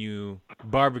when you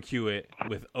barbecue it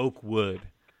with oak wood,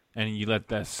 and you let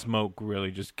that smoke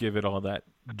really just give it all that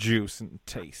juice and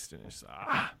taste, and it's.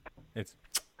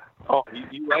 Oh,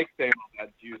 you like saying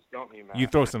that juice, don't you, man? You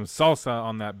throw some salsa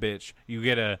on that bitch. You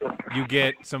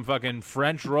get some fucking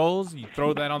French rolls. You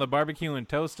throw that on the barbecue and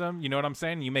toast them. You know what I'm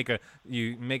saying? You make it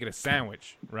a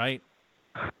sandwich, right?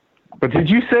 But did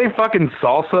you say fucking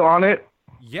salsa on it?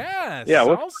 Yeah,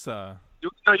 salsa.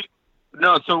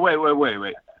 No, so wait.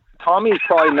 Tommy's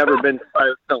probably never been to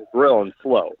Firestone Grill in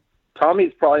Flow.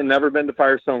 Tommy's probably never been to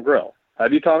Firestone Grill.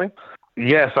 Have you, Tommy?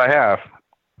 Yes, I have.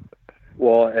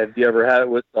 Well, have you ever had it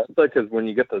with salsa? Because when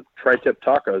you get the tri-tip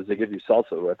tacos, they give you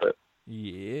salsa with it.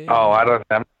 Yeah. Oh, I've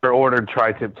never ordered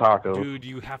tri-tip tacos. Dude,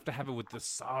 you have to have it with the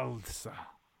salsa.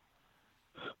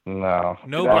 No.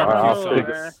 No barbecue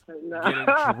sauce. Get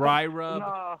it dry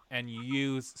rub and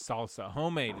use salsa.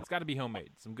 Homemade. It's got to be homemade.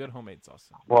 Some good homemade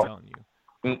salsa. I'm telling you.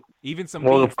 Even some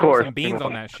beans. Of course. Some beans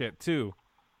on that shit too.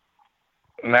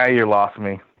 Now you lost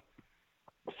me.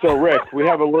 So Rick, we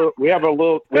have a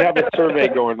survey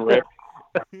going, Rick.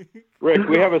 Rick,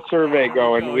 we have a survey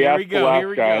going. We asked the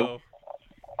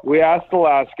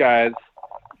last guys.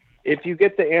 If you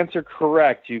get the answer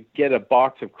correct, you get a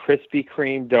box of Krispy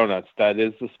Kreme donuts. That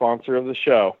is the sponsor of the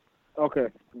show. Okay.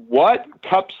 What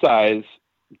cup size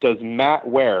does Matt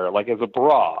wear, like as a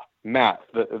bra? Matt,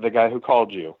 the guy who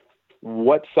called you.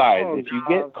 What size? Oh, if you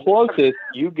get closest,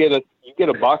 you get a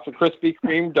box of Krispy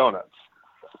Kreme donuts.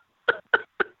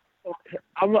 Okay.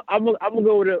 I'm gonna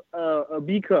go with a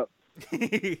B cup.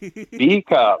 B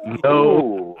cup.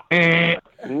 No. He's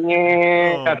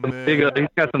got some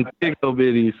big old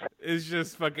bitties. It's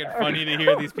just fucking funny to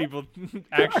hear these people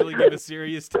actually give a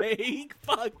serious take.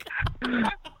 Fuck.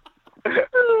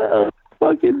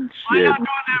 Fucking Why shit. y'all doing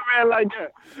that, man, like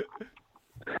that?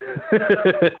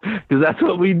 Because that's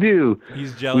what we do.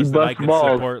 He's jealous We that I bust can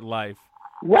balls. support life.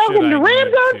 Welcome Should to I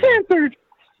Rams need Uncensored.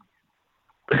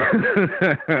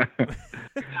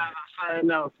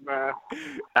 No, man.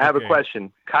 I have a Okay.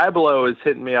 question. Kyblo is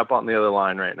hitting me up on the other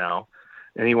line right now,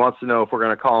 and he wants to know if we're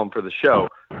going to call him for the show.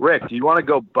 Rick, do you want to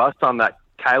go bust on that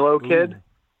Kylo kid,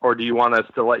 or do you want us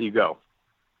to let you go?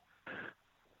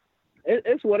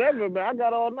 It's whatever, man. I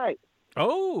got all night.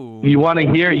 Oh. You want to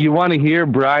hear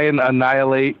Brian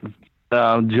annihilate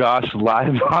Josh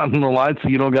live on the line, so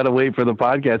you don't got to wait for the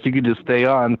podcast. You can just stay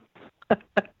on. That's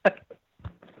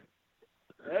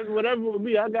whatever with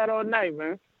me. I got all night,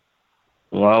 man.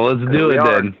 Well, let's do we it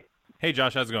are. then. Hey,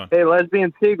 Josh, how's it going? Hey,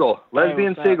 Lesbian Seagull. Lesbian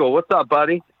what's up? Seagull, what's up,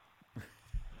 buddy?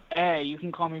 Hey, you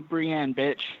can call me Brienne,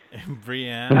 bitch.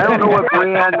 Brienne. I don't know what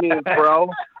Brienne means, bro.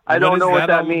 I don't know what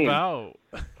that means. About?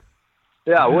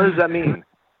 Yeah, what does that mean?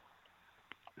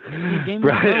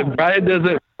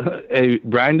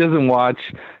 Brian doesn't watch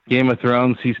Game of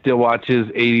Thrones. He still watches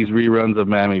 80s reruns of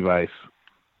Miami Vice.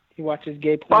 He watches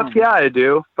gay porn. Fuck yeah, I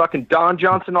do. Fucking Don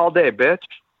Johnson all day, bitch.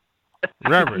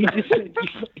 Remember. He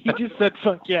just said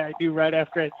fuck yeah, I do right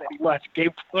after I said he watched gay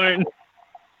porn.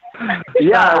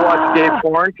 Yeah, I watch gay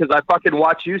porn because I fucking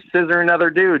watch you scissor another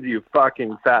dude, you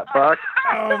fucking fat fuck.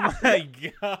 Oh my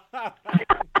god.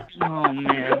 Oh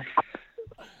man.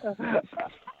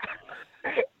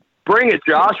 Bring it,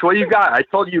 Josh. What you got? I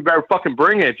told you better fucking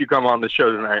bring it if you come on the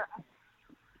show tonight.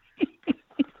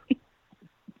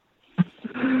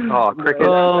 Oh, cricket.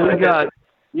 Oh my God.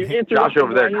 You Josh interrupted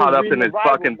over there while he caught was up in reading his the Bible,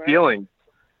 fucking man. feelings.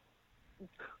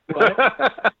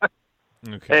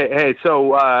 Okay. Hey,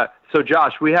 so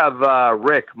Josh, we have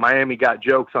Rick, Miami Got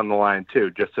Jokes on the line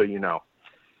too, just so you know.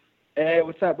 Hey,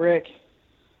 what's up, Rick?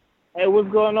 Hey, what's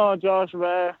going on, Josh,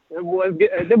 man?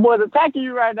 Them boys attacking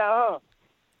you right now,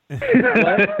 huh?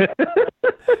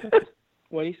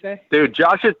 What do you say? Dude,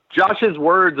 Josh's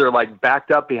words are like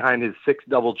backed up behind his 6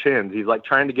 double chins. He's like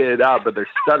trying to get it out, but they're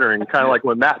stuttering, kind of like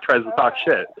when Matt tries to talk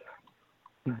shit.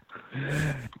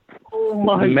 Oh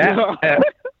my God.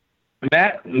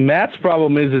 Matt's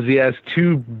problem is he has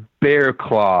 2 bear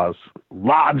claws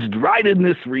lodged right in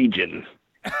this region.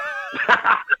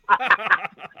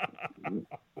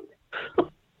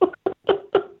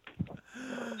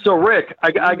 So Rick,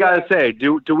 I gotta say,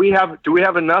 do we have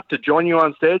enough to join you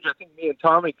on stage? I think me and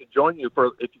Tommy could join you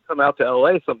for if you come out to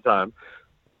LA sometime.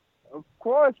 Of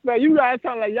course, man. You guys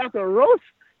sound like y'all can roast.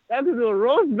 That is a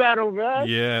roast battle, man.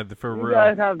 Yeah, for You real.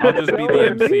 guys have I'll just be the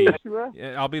MC. man.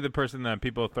 Yeah, I'll be the person that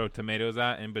people throw tomatoes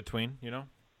at in between, you know?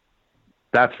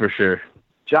 That's for sure.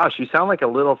 Josh, you sound like a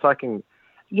little fucking.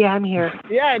 Yeah, I'm here.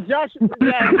 Yeah, Josh.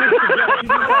 Yeah, you sound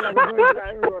like a good guy,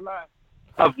 I'm gonna lie.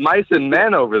 Of mice and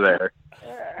men over there.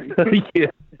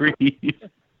 Yeah, breathe.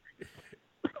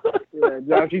 Yeah,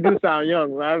 Josh, you do sound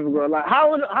young, man. I'm gonna lie.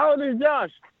 How old is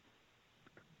Josh?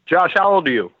 Josh, how old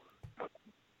are you?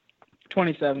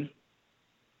 27.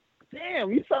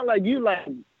 Damn, you sound like you like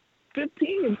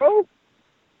 15, bro.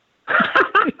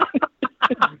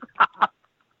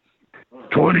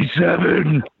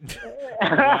 27.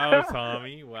 Wow,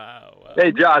 Tommy. Wow.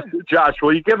 Hey, Josh,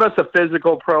 will you give us a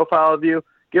physical profile of you?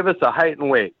 Give us a height and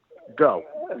weight. Go.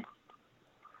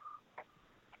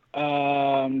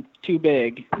 Too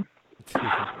big.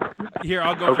 Here,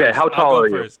 I'll go Okay, first. how tall are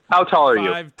you? First. How tall are you?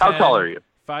 5'10", How tall are you?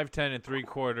 5'10" and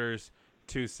 3/4,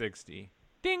 260.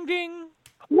 Ding ding.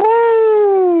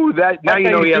 Woo! Now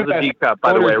you know he has a D cup,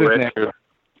 by the way, Rich.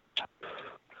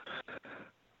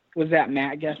 Was that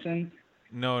Matt guessing?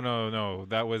 No.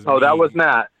 That was Oh, me. that was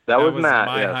Matt. That was Matt.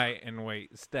 my Yes. height and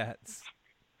weight stats.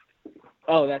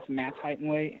 Oh, that's Matt's height and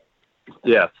weight?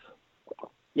 Yes.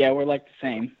 Yeah, we're like the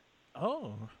same.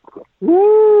 Oh.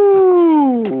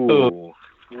 Woo!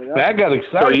 That got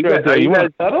excited. So you guys,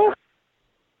 settle?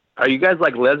 are you guys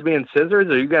like lesbian scissors?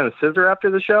 Are you going to scissor after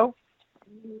the show?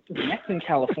 That's in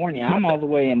California. I'm all the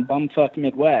way in bumfuck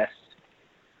Midwest.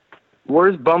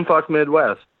 Where's bumfuck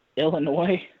Midwest?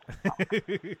 Illinois.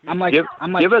 I'm like Give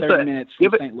 30 us minutes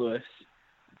from St. Louis.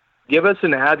 Give us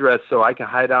an address so I can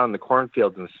hide out in the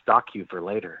cornfields and stalk you for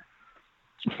later.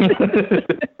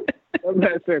 That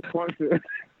man said cornfield.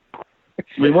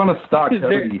 We want to stock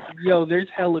hoodies. There's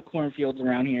hella cornfields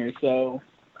around here, so.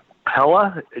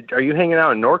 Hella? Are you hanging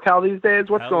out in NorCal these days?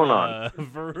 What's going on?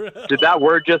 Did that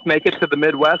word just make it to the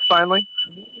Midwest finally?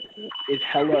 Is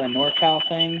hella a NorCal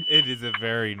thing? It is a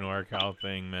very NorCal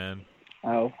thing, man.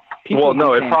 Oh. Well,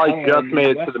 no, it probably just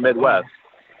made it to the Midwest.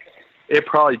 It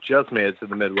probably just made it to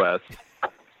the Midwest.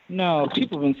 No,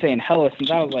 people have been saying hella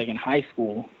since I was like in high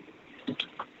school.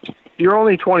 You're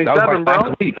only 27,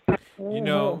 bro. You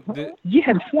know,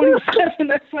 yeah, 27.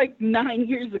 That's like 9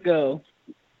 years ago.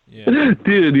 Yeah.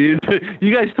 Dude,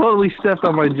 you guys totally stepped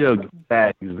on my joke.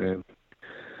 Bags, man.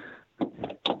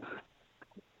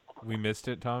 We missed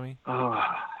it, Tommy? Oh,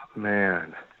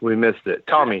 man. We missed it.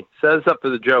 Tommy, set us up for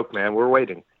the joke, man. We're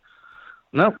waiting.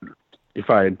 Nope. You're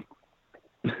fired.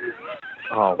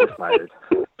 Oh, we're fired.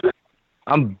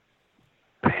 I'm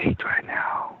baked right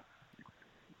now.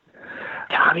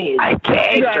 Tommy, I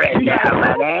can't right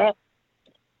now, man.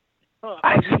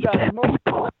 I see dead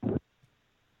people.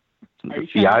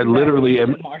 Yeah, I literally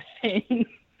am.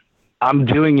 I'm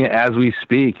doing it as we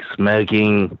speak,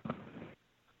 smoking.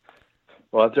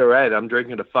 Well, that's all right. I'm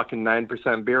drinking a fucking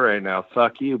 9% beer right now.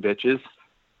 Fuck you, bitches.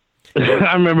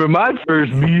 I remember my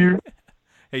first beer.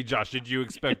 Hey, Josh, did you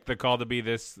expect the call to be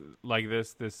this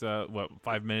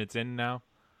 5 minutes in now?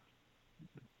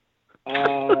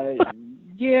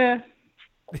 Yeah.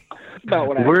 About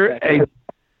what I expected.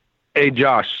 Hey,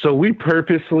 Josh, so we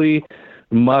purposely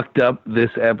mucked up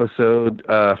this episode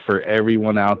for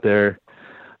everyone out there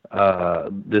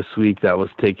this week that was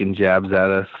taking jabs at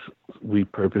us. We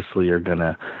purposely are going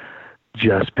to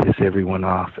just piss everyone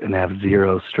off and have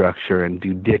zero structure and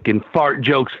do dick and fart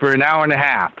jokes for an hour and a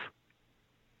half.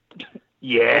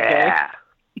 Yeah.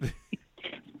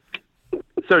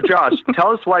 So, Josh,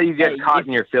 tell us why you get caught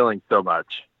in your feelings so much.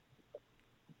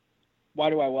 Why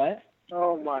do I what?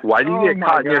 Oh my! Why do you get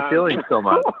caught in your feelings so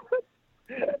much?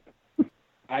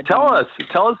 Tell us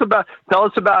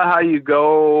about how you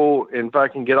go and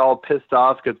fucking get all pissed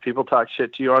off because people talk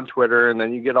shit to you on Twitter, and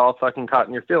then you get all fucking caught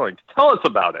in your feelings. Tell us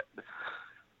about it.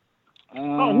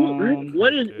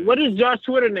 What is Josh's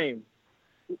Twitter name?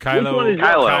 Kylo.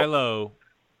 Kylo.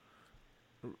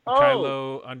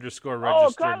 Kylo _registered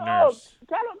nurse. Kylo,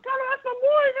 that's my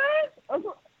boy, man.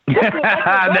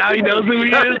 Now he knows who he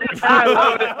is. I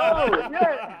love it. Oh,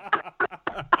 yeah.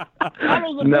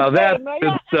 No, that's man.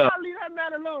 good stuff. Leave that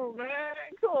man alone, man.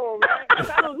 Come on, man.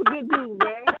 Kylo's a good dude,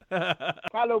 man.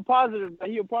 Kylo positive.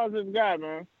 He a positive guy,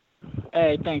 man.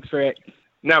 Hey, thanks, Rick.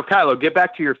 Now, Kylo, get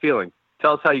back to your feelings.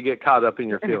 Tell us how you get caught up in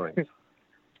your feelings.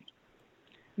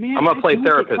 Man, I'm gonna play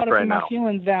therapist right now. I don't get now. my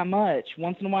feelings that much.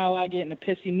 Once in a while, I get in a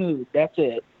pissy mood. That's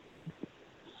it.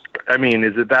 I mean,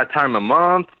 is it that time of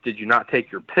month? Did you not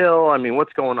take your pill? I mean,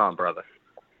 what's going on, brother?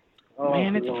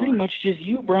 Man, it's pretty much just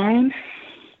you, Brian.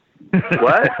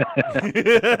 What?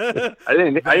 I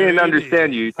didn't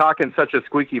understand you. You talk in such a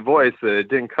squeaky voice that it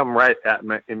didn't come right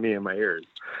in my ears.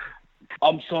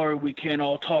 I'm sorry, we can't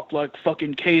all talk like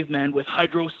fucking cavemen with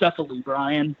hydrocephaly,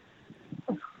 Brian.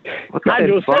 What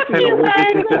the fuck kind of word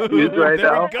did you just use right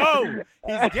now? There we go.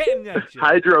 He's getting at you.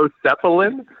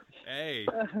 Hydrocephalin? Hey.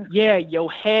 Yeah,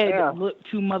 your head look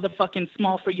too motherfucking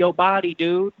small for your body,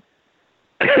 dude.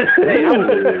 Ooh.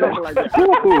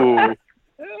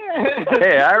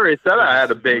 Hey, I already said I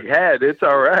had a big head. It's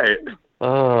all right.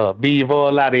 Oh,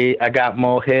 Bevo Laddie, I got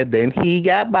more head than he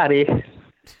got body.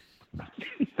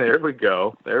 There we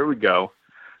go.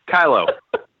 Kylo.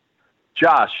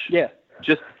 Josh. Yeah.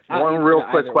 Just one real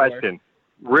quick question.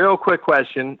 Real quick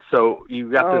question. So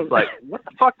you got this what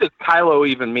the fuck does Kylo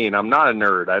even mean? I'm not a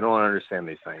nerd. I don't understand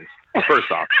these things.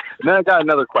 First off. And then I got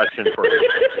another question for you.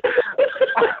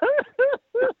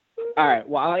 All right.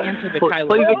 Well, I'll answer the Kylo.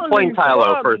 Please explain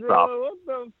Kylo first off. What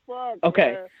the fuck?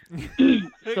 Okay.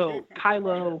 So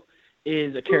Kylo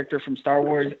is a character from Star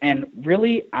Wars, and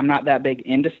really, I'm not that big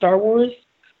into Star Wars,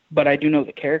 but I do know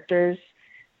the characters.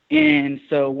 And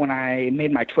so when I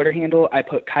made my Twitter handle, I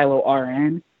put Kylo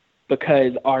RN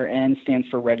because RN stands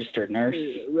for registered nurse.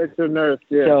 Registered nurse,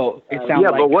 yeah. So it sounds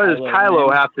like but what does Kylo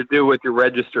Ren. have to do with your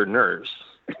registered nurse?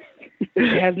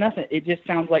 It has nothing. It just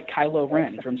sounds like Kylo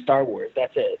Ren from Star Wars.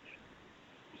 That's it.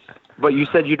 But you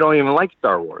said you don't even like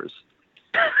Star Wars.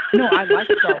 No, I like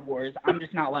Star Wars. I'm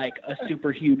just not like a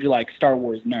super huge Star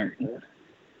Wars nerd.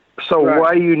 So why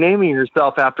are you naming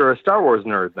yourself after a Star Wars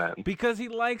nerd then? Because he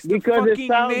likes the fucking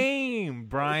name,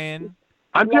 Brian.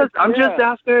 I'm just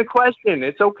asking a question.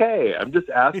 It's okay. I'm just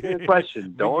asking a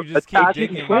question. Don't attack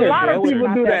me. A lot of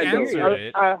people do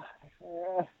that.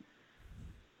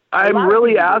 I'm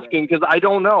really asking because I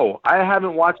don't know. I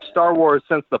haven't watched Star Wars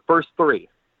since the first 3.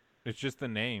 It's just the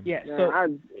name. Yeah.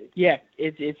 So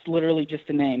it's literally just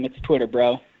a name. It's Twitter,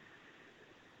 bro.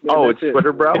 Oh, it's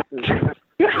Twitter, bro. All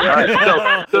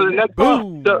right, so the next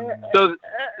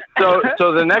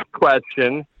so the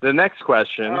next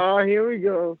question. Oh, here we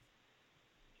go.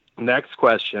 Next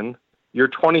question. You're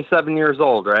 27 years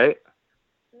old, right?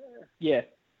 Yeah.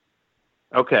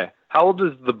 Okay. How old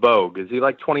is the Bogue? Is he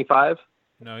like 25?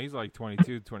 No, he's like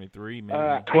 22, 23, maybe.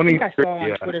 I think I saw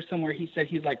on Twitter somewhere he said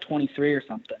he's like 23 or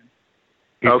something.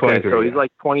 Okay, so he's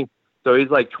like 20. So he's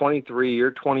like 23.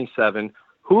 You're 27.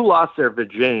 Who lost their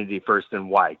virginity first and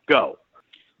why? Go.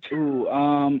 Ooh,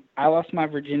 I lost my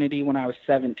virginity when I was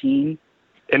 17.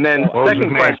 And then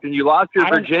second question, you lost your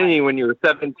virginity when you were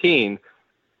 17.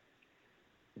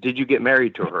 Did you get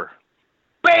married to her?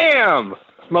 Bam!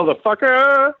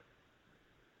 Motherfucker!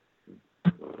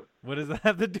 What does that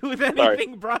have to do with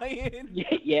anything, Brian?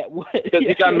 Yeah, what? Because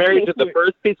he got married to the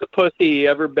first piece of pussy he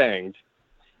ever banged.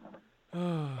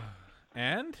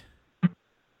 And?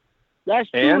 That's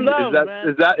true love,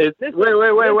 man.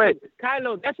 Wait.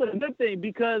 Kylo, that's a good thing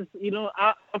because,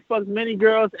 I fucked many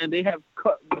girls and they have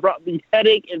brought me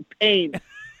headache and pain.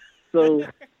 So,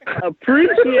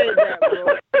 appreciate that,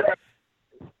 bro.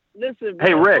 Listen, man,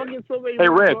 hey, Rick.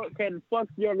 Can fuck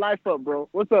your life up, bro.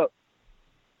 What's up?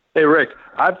 Hey, Rick,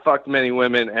 I've fucked many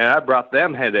women, and I brought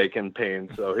them headache and pain,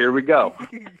 so here we go.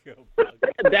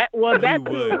 That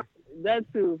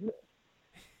too.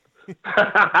 Hey,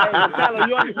 Tyler,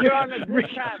 you're on a good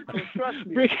path, so trust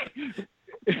me.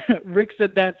 Rick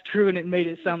said that's true, and it made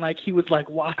it sound like he was, like,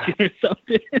 watching or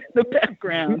something in the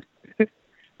background.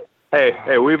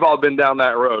 Hey, we've all been down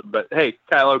that road, but, hey,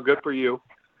 Kylo, good for you.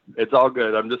 It's all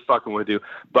good. I'm just fucking with you.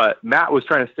 But Matt was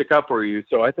trying to stick up for you,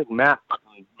 so I think Matt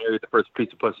married the first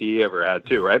piece of pussy he ever had,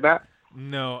 too. Right, Matt?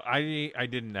 No, I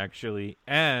didn't, actually.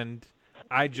 And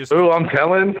I just... Ooh, I'm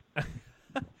telling.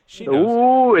 She knows.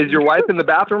 Ooh, is your wife in the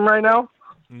bathroom right now?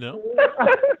 No.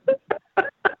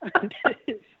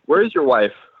 Where's your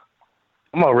wife?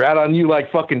 I'm gonna rat on you like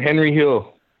fucking Henry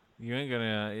Hill. You ain't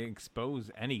gonna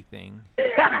expose anything.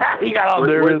 He got all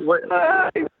nervous.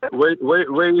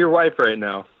 Where's your wife right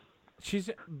now? She's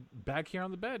back here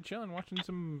on the bed, chilling, watching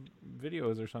some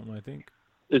videos or something, I think.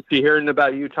 Is she hearing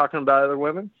about you talking about other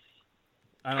women?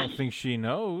 I don't think she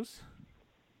knows.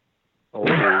 Oh,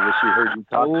 she heard you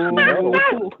talking.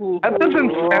 That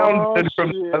doesn't sound good from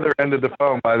the other end of the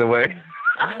phone, by the way.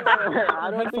 I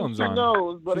don't think she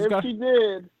knows, but if she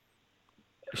did...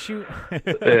 Shoot.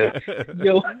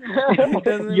 Yo,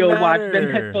 watch,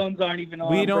 them headphones aren't even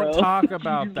on. We don't bro. talk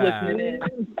about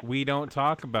that. We don't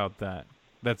talk about that.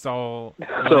 That's all.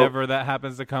 Whenever that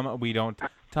happens to come up, we don't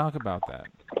talk about that.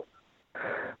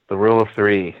 The rule of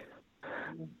three.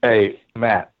 Hey,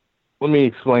 Matt, let me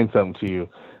explain something to you.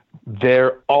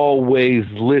 They're always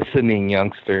listening,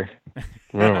 youngster.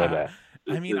 Remember that.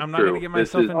 I mean, I'm not going to get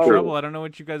myself in trouble. I don't know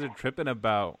what you guys are tripping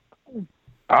about.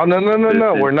 Oh, no.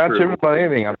 We're not tripping about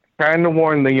anything. I'm trying to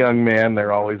warn the young man.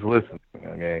 They're always listening,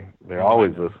 okay? They're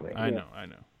always listening. I know.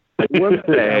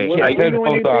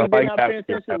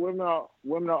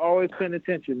 Women are always paying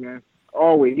attention, man.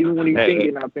 Always. Even when you think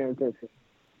you're not paying attention.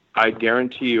 I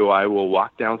guarantee you I will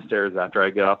walk downstairs after I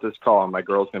get off this call, and my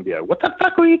girl's going to be like, what the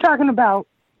fuck were you talking about?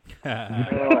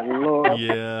 Oh, Lord.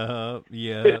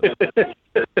 Yeah.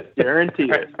 Guarantee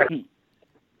it.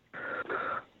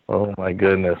 Oh, my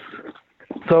goodness.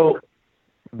 So,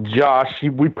 Josh,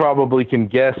 we probably can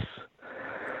guess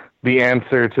the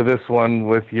answer to this one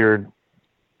with your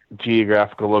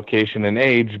geographical location and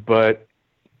age, but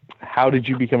how did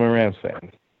you become a Rams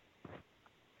fan?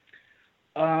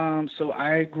 So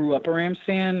I grew up a Rams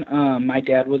fan. My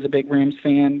dad was a big Rams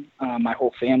fan. My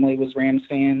whole family was Rams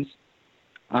fans.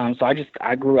 So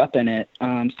I grew up in it.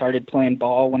 Started playing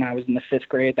ball when I was in the 5th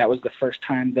grade. That was the first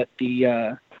time that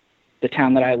the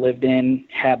town that I lived in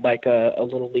had like a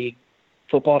little league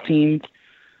football team.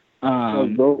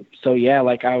 So yeah,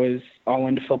 like I was all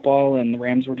into football, and the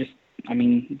Rams were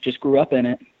just grew up in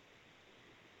it.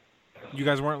 You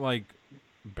guys weren't like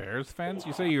Bears fans?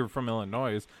 You say you were from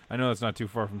Illinois. I know it's not too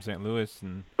far from St. Louis,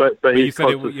 but you said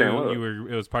it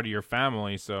was part of your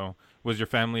family. So was your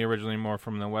family originally more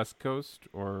from the West Coast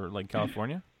or like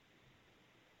California?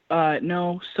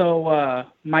 No. So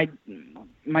my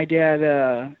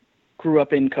dad grew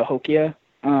up in Cahokia.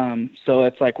 So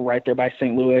it's like right there by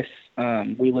St. Louis.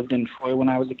 We lived in Troy when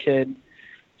I was a kid,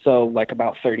 so like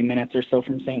about 30 minutes or so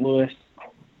from St. Louis.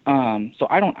 So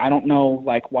I don't know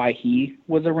like why he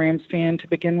was a Rams fan to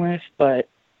begin with, but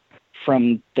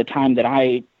from the time that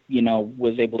I,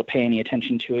 was able to pay any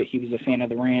attention to it, he was a fan of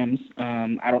the Rams.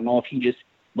 I don't know if he just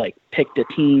like picked a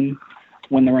team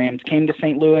when the Rams came to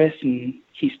St. Louis and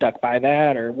he stuck by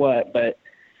that or what, but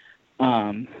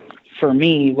for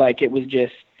me, like it was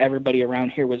just everybody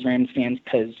around here was Rams fans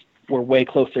because we're way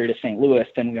closer to St. Louis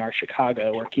than we are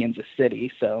Chicago or Kansas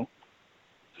City. So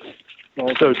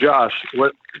Josh,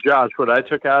 what I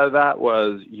took out of that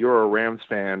was you're a Rams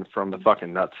fan from the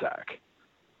fucking nutsack.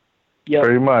 Yep.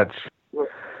 Pretty much.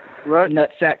 Right.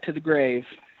 Nutsack to the grave.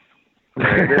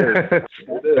 It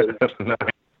is.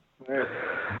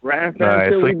 Rams fans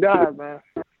till we die, man.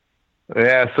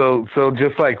 Yeah, so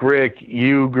just like Rick,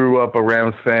 you grew up a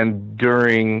Rams fan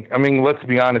during, I mean, let's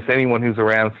be honest, anyone who's a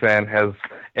Rams fan has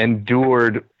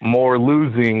endured more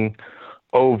losing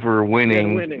over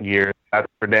winning years. That's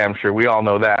for damn sure. We all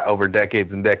know that over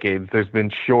decades and decades. There's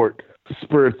been short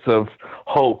spurts of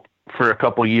hope for a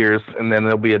couple years, and then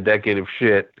there'll be a decade of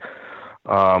shit.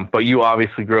 But you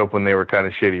obviously grew up when they were kind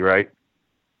of shitty, right?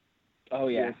 Oh,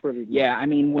 yeah. Yeah, I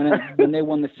mean, when they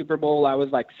won the Super Bowl, I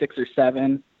was like 6 or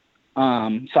 7. So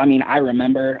I mean, I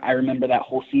remember that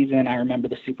whole season. I remember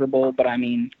the Super Bowl, but I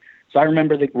mean, so I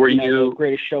remember the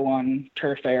greatest show on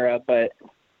turf era. But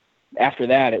after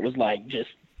that, it was like just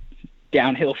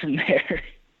downhill from there.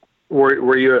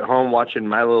 Were you at home watching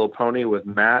My Little Pony with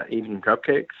Matt eating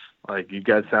cupcakes? Like, you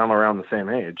guys sound around the same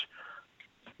age.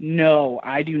 No,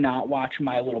 I do not watch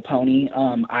My Little Pony.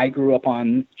 I grew up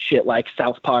on shit like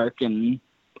South Park and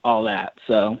all that.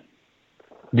 So.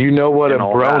 Do you know what a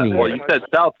brony is? Well, you said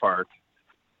South Park.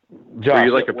 Josh, were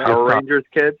you like a Power Rangers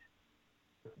kid?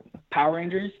 Power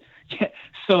Rangers? Yeah.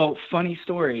 So, funny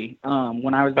story.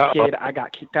 When I was a kid, I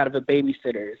got kicked out of a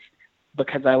babysitter's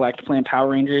because I liked playing Power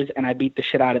Rangers, and I beat the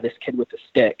shit out of this kid with a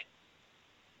stick.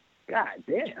 God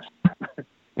damn.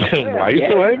 Why you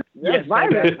so angry? Yes,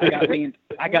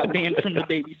 I got banned from the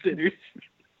babysitters.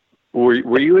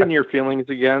 Were you in your feelings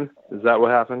again? Is that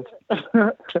what happened?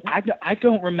 I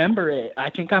don't remember it. I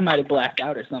think I might have blacked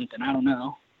out or something. I don't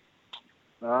know.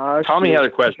 Tommy had a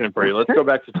question for you. Let's go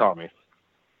back to Tommy.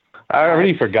 I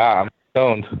already forgot. I'm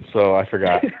stoned, so I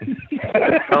forgot.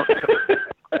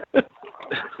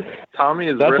 Tommy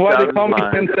is That's ripped why out they of his call me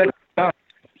mind. 10 seconds.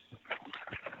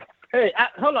 Hey,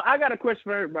 hold on. I got a question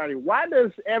for everybody. Why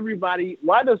does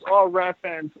all Rams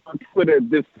fans on Twitter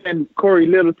defend Corey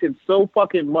Littleton so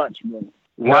fucking much, man?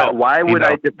 Why would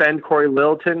I defend Corey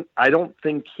Littleton? I don't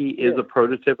think he is a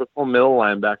prototypical middle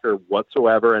linebacker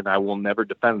whatsoever, and I will never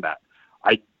defend that.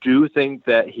 I do think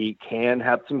that he can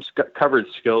have some coverage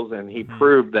skills, and he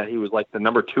proved that he was like the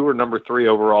number 2 or number 3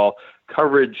 overall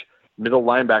coverage middle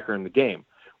linebacker in the game.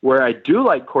 Where I do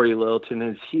like Corey Littleton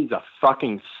is he's a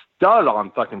fucking stud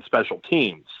on fucking special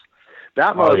teams.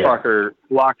 That motherfucker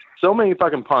blocks so many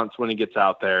fucking punts when he gets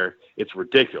out there. It's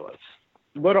ridiculous.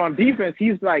 But on defense,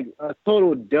 he's like a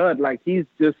total dud. Like it's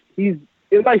like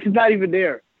he's not even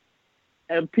there.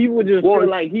 And people just feel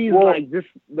like he's like just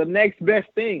the next best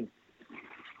thing.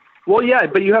 Well, yeah,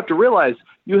 but you have to realize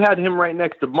you had him right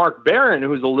next to Mark Barron,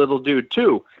 who's a little dude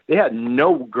too. They had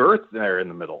no girth there in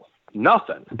the middle.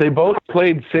 Nothing. They both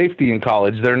played safety in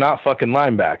college. They're not fucking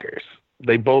linebackers.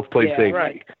 They both played safety.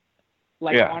 Right.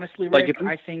 Honestly, Rick,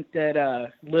 I think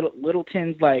that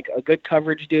Littleton's like a good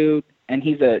coverage dude, and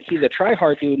he's a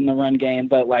try-hard dude in the run game,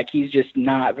 but like he's just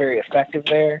not very effective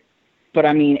there. But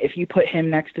I mean, if you put him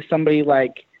next to somebody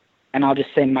like, and I'll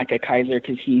just say Micah Kiser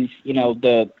because he's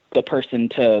the person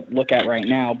to look at right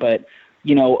now, but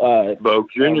Bo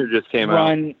Jr. just came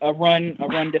out. A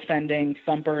run defending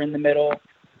thumper in the middle.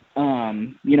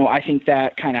 I think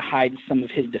that kind of hides some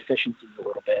of his deficiencies a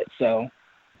little bit. So,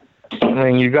 I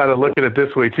mean, you got to look at it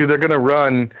this way too. They're going to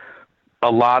run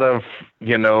a lot of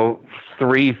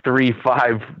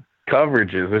 3-3-5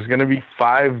 coverages. There's going to be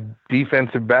 5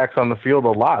 defensive backs on the field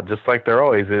a lot, just like there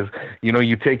always is.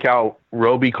 You take out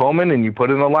Roby Coleman and you put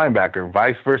in a linebacker,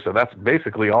 vice versa. That's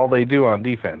basically all they do on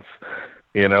defense.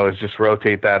 Is just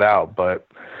rotate that out. But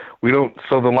we don't.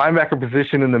 So the linebacker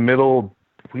position in the middle,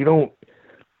 we don't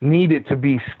need it to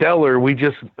be stellar. We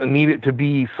just need it to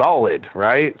be solid,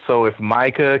 right? So if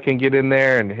Micah can get in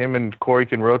there and him and Corey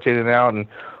can rotate it out and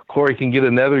Corey can get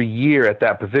another year at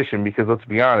that position, because let's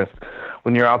be honest,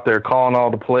 when you're out there calling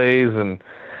all the plays and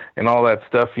all that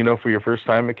stuff, for your first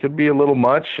time, it could be a little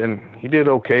much, and he did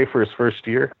okay for his first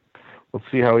year. Let's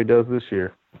see how he does this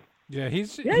year. Yeah, he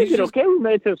did okay. We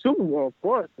made it to the Super Bowl, of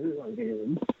course.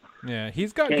 Yeah,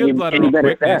 he's got good lateral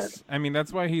quickness. I mean,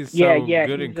 that's why he's so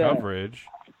good in coverage.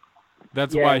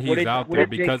 That's why he's out there,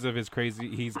 because of his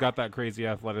crazy. He's got that crazy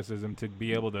athleticism to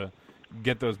be able to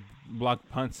get those block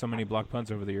punts, so many block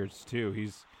punts over the years too.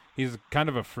 He's kind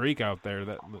of a freak out there.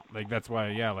 That's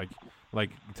why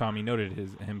like Tommy noted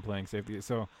him playing safety.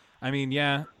 So I mean,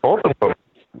 yeah, both of them.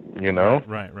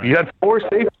 Right. You had 4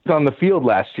 safeties on the field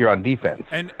last year on defense.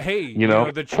 And hey,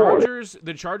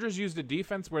 the Chargers used a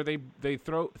defense where they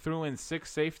threw in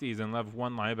 6 safeties and left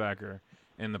 1 linebacker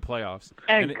in the playoffs.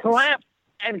 And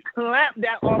and clamped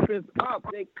that offense up.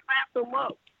 They clamped them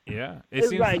up. Yeah, it It's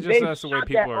seems like just they that's the way shut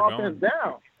people that are offense going.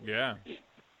 down. Yeah.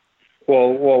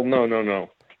 Well, no.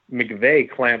 McVay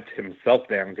clamped himself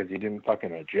down because he didn't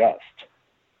fucking adjust.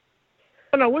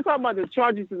 No, we're talking about the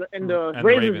Chargers and the And the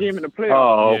Ravens Ravens. game in the playoffs.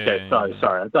 Oh, Yeah, okay. yeah,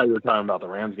 Sorry. I thought you were talking about the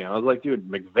Rams game. I was like, dude,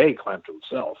 McVay clamped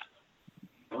himself.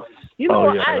 You know,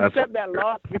 Oh, yeah, I that's- accept that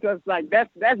loss because, like, that's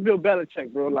Bill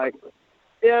Belichick, bro. Like,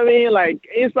 you know what I mean? Like,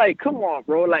 it's like, come on,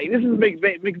 bro. Like, this is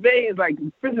McVay. McVay is like,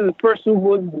 this is his first Super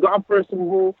Bowl. This is our first Super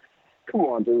Bowl. Come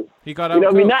on, dude. He got You know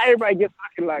what I mean? outcoached. Not everybody gets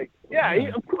lucky like,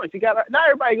 of course. You got not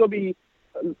everybody going to be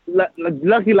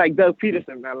lucky like Doug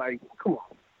Peterson, man. Like, come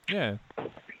on. Yeah.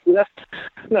 That's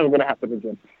never going to happen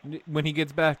again. When he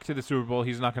gets back to the Super Bowl,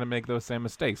 he's not going to make those same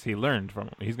mistakes. He learned from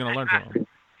them. He's going to learn from them.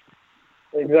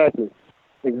 Exactly.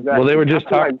 Well, they were just I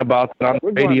feel talking like about that on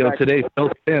we're the going radio back- today.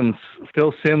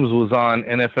 Phil Simms was on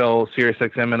NFL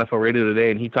SiriusXM NFL Radio today,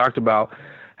 and he talked about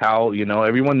how,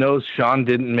 everyone knows Sean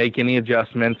didn't make any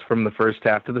adjustments from the first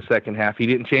half to the second half. He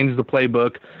didn't change the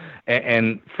playbook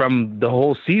and from the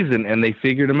whole season, and they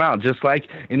figured him out. Just like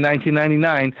in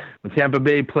 1999 when Tampa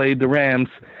Bay played the Rams,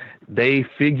 they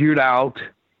figured out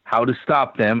how to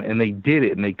stop them, and they did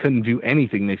it, and they couldn't do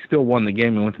anything. They still won the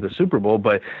game and went to the Super Bowl.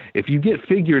 But if you get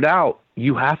figured out,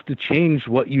 you have to change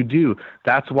what you do.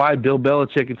 That's why Bill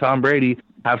Belichick and Tom Brady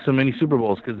have so many Super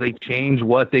Bowls, because they change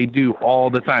what they do all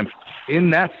the time. In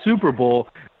that Super Bowl,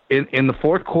 in the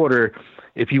fourth quarter,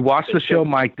 if you watch the show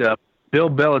mic'd up, Bill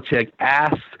Belichick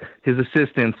asked his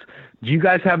assistants, do you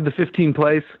guys have the 15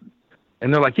 plays?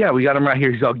 And they're like, yeah, we got them right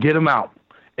here. He's like, get them out.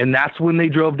 And that's when they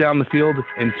drove down the field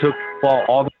and took the ball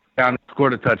all the way down and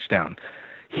scored a touchdown.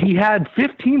 He had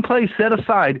 15 plays set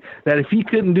aside that if he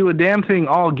couldn't do a damn thing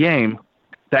all game,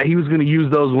 that he was going to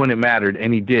use those when it mattered,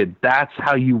 and he did. That's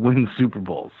how you win Super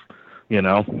Bowls,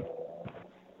 Yeah,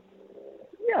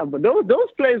 but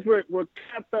those plays were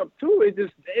capped up too. It's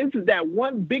just that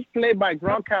one big play by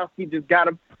Gronkowski just got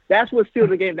him. That's what sealed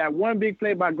the game. That one big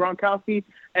play by Gronkowski,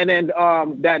 and then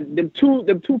them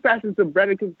two passes to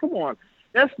Brady. Come on,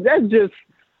 that's just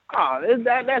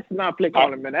that's not play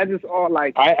calling, man. That's just all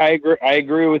like. I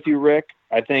agree with you, Rick.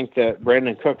 I think that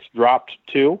Brandon Cooks dropped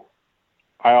 2.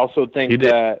 I also think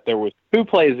that there was 2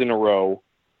 plays in a row.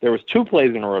 There was 2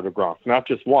 plays in a row to Gronk, not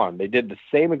just one. They did the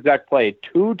same exact play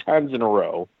 2 times in a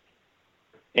row,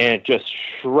 and it just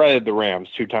shredded the Rams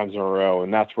 2 times in a row,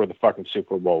 and that's where the fucking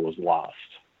Super Bowl was lost.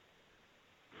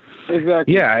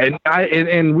 Exactly. Yeah,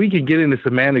 and we could get into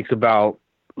semantics about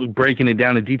breaking it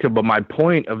down in detail, but my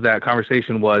point of that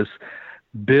conversation was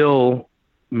Bill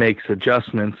makes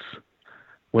adjustments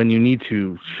when you need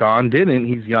to. Sean didn't.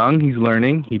 He's young. He's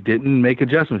learning. He didn't make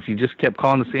adjustments. He just kept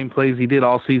calling the same plays he did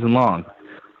all season long.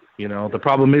 The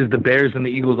problem is the Bears and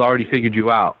the Eagles already figured you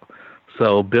out.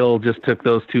 So Bill just took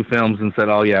those 2 films and said,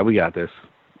 oh, yeah, we got this.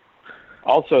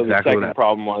 Also, Exactly the second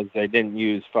problem was they didn't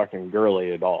use fucking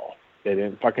Gurley at all. They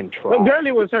didn't fucking try. But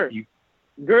Gurley was hurt.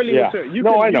 Gurley was hurt. You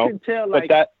can tell,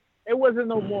 like, it wasn't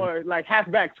no more, like,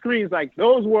 halfback screens. Like,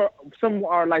 those were some of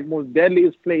our, like, most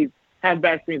deadliest plays,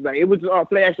 halfback screens. Like, it was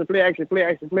play action.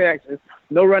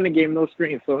 No running game, no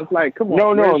screens. So it's like, come on.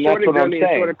 No, and that's what I'm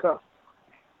saying. Cup.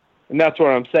 And that's what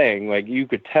I'm saying. Like, you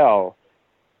could tell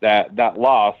that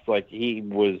loss, like, he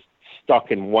was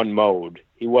stuck in one mode.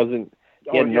 He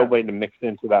had nobody to mix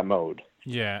into that mode.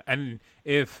 Yeah, and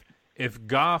if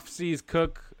Goff sees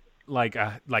Cook like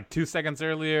 2 seconds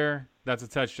earlier, that's a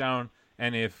touchdown.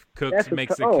 And if Cooks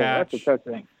makes a catch, that's a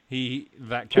touchdown.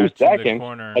 That 2 catch in the seconds,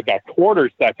 corner, like a quarter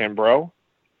second, bro.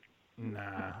 Nah,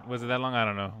 was it that long? I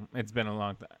don't know. It's been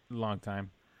a long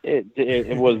time.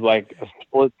 It was like a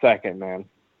split second, man.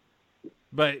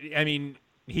 But I mean,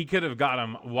 he could have got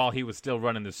him while he was still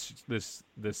running this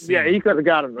scene. Yeah, he could have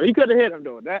got him. He could have hit him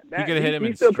though. He could have hit him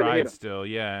in still stride still.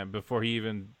 Yeah, before he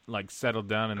even settled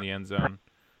down in the end zone.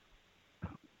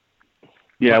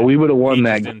 Yeah, we would have won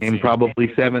that didn't game see probably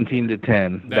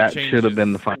 17-10. That should have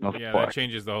been the final Yeah, score. that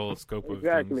changes the whole scope of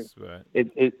Exactly. things. But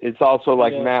It's also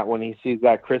like Matt, when he sees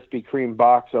that Krispy Kreme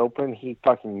box open,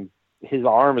 his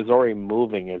arm is already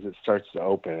moving as it starts to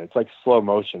open. It's like slow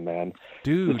motion, man.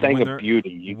 Dude, it's a thing when of beauty.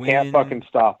 You when can't fucking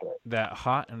stop it. that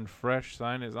hot and fresh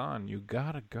sign is on, you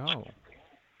gotta go.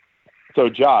 So,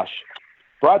 Josh,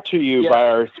 brought to you by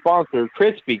our sponsor,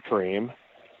 Krispy Kreme,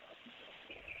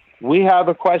 we have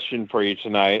a question for you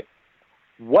tonight.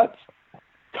 What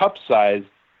cup size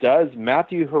does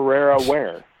Matthew Herrera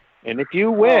wear? And if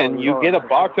you win, you get a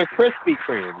box of Krispy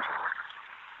Kreme.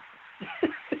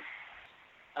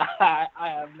 I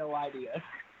have no idea.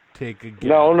 Take a guess.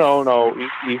 No.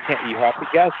 You can't. You have to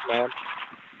guess, man.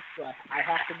 I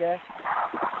have to guess.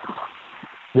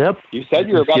 Yep. You said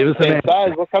you were about the same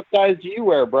size. What cup size do you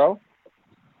wear, bro?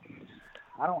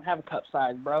 I don't have a cup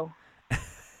size, bro.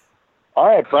 All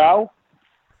right, bro.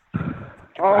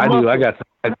 I do. I got some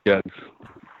size jugs.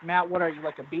 Matt, what are you,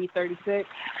 like a B36?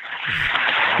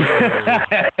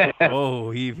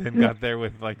 Oh, he even got there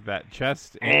with like that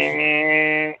chest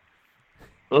inch.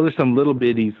 Those are some little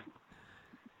bitties.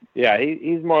 Yeah,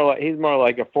 he's more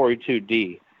like a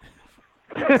 42D.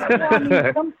 Well, I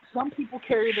mean, some people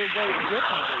carry their weight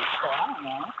differently, so I don't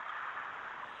know.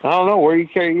 I don't know where you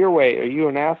carry your weight. Are you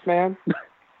an ass man?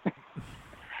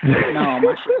 No,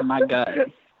 my shit's in my gut.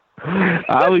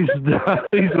 I always,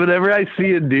 whenever I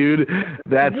see a dude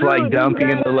that's like dumping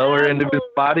in the lower end of his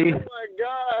body.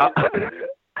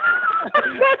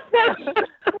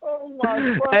 Oh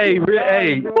my God. Hey,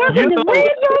 you know,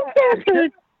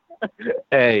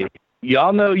 hey,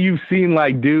 y'all know you've seen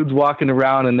like dudes walking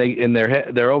around and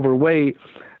they're overweight,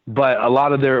 but a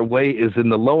lot of their weight is in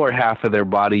the lower half of their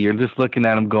body. You're just looking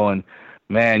at them going,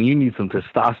 man, you need some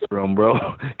testosterone,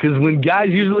 bro. Because when guys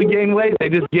usually gain weight, they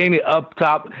just gain it up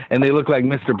top, and they look like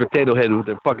Mr. Potato Head with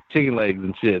their fucking chicken legs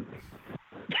and shit.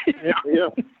 Yeah.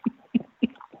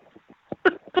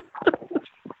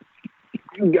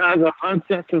 You guys are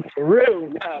uncensored for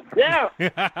real. God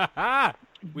damn.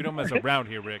 We don't mess around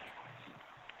here, Rick.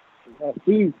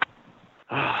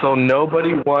 So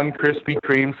nobody won Krispy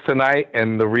Kremes tonight,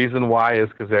 and the reason why is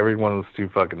because everyone was too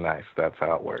fucking nice. That's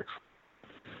how it works.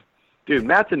 Dude,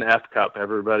 Matt's an F cup,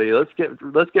 everybody. Let's get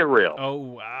real. Oh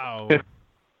wow.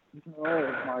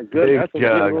 Oh my goodness, that's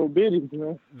a little bitty,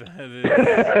 man.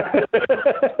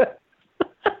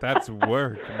 That's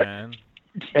work, man.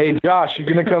 Hey, Josh, you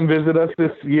gonna come visit us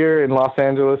this year in Los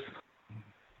Angeles?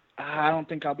 I don't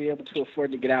think I'll be able to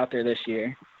afford to get out there this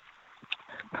year.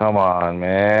 Come on,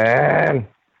 man.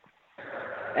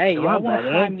 Hey, y'all want to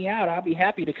fly me out? I'll be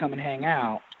happy to come and hang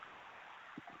out.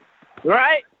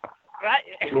 Right.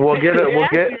 We'll get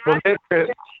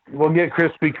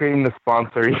Krispy Kreme to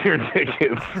sponsor your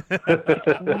tickets.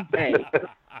 Hey,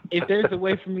 if there's a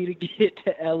way for me to get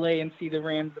to LA and see the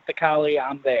Rams at the Cali,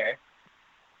 I'm there.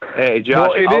 Hey, Josh,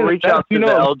 I'll reach out to the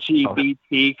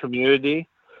LGBT community.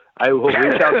 I will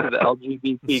reach out to the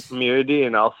LGBT community,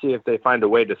 and I'll see if they find a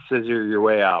way to scissor your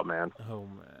way out, man. Oh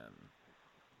man.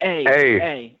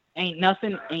 Hey, ain't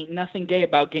nothing gay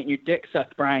about getting your dick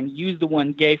sucked, Brian. Use the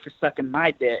one gay for sucking my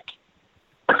dick.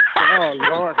 Oh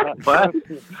Lord. What?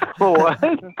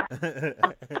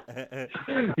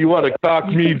 You want a cock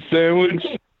meat sandwich?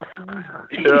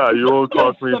 Yeah, you want a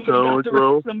cock meat sandwich,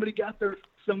 bro? Somebody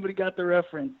got the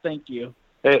reference. Thank you.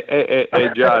 Hey,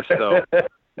 Josh, though.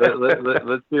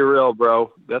 Let's be real,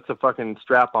 bro. That's a fucking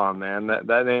strap-on, man.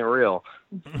 That ain't real.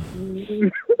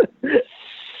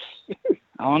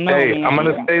 I don't know, hey, man. I'm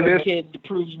gonna say this. Kid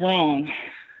proves wrong.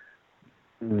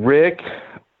 Rick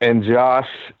and Josh,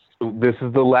 this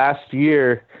is the last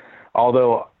year.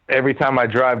 Although every time I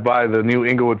drive by the new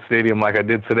Inglewood Stadium, like I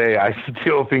did today, I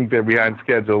still think they're behind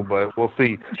schedule. But we'll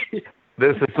see.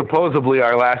 This is supposedly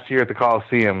our last year at the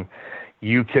Coliseum.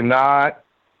 You cannot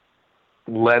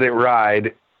let it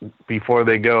ride before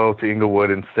they go to Inglewood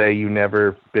and say you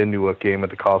never been to a game at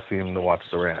the Coliseum to watch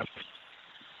the Rams.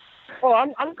 Oh,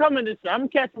 I'm coming this year. I'm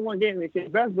catching one game this year.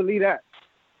 Best believe that.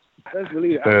 I'm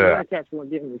catching one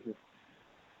game this year.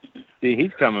 See,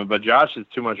 he's coming, but Josh is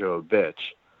too much of a bitch.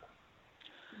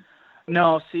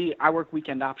 No, see, I work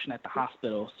weekend option at the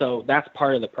hospital, so that's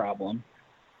part of the problem.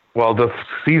 Well, the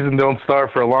season don't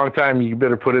start for a long time. You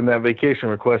better put in that vacation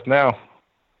request now.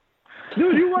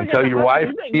 Dude, you work tell your wife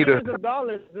you make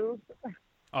 $100, dude.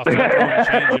 I'll start going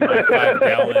change in my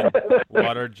 5-gallon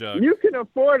water jug. You can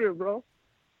afford it, bro.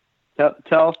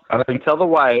 Tell the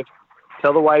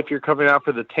wife you're coming out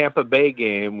for the Tampa Bay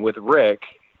game with Rick,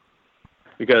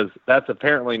 because that's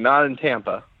apparently not in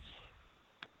Tampa.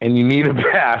 And you need a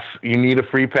pass. You need a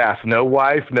free pass. No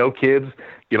wife, no kids.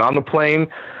 Get on the plane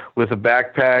with a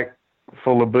backpack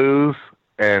full of booze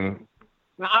and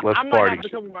let's I might party. have to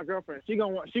come with my girlfriend. She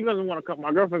doesn't want to come.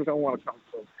 My girlfriend's gonna want to come.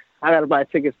 So I gotta buy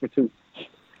tickets for 2.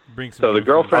 Bring some. So the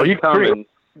girlfriend's coming.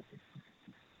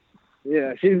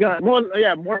 Yeah, she's gonna more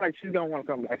like she's gonna want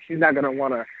to come. Like she's not gonna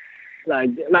want to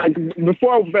like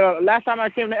before. Last time I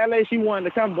came to LA, she wanted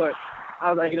to come, but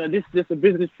I was like, this is just a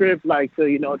business trip, like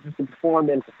to just to perform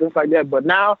and stuff like that. But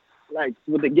now, like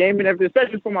with the game and everything,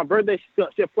 especially for my birthday,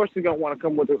 of course she's gonna want to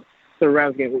come to the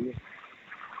Rams game with me.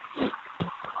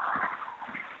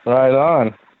 Right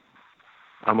on.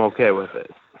 I'm okay with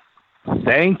it.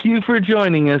 Thank you for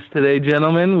joining us today,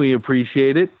 gentlemen. We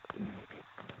appreciate it.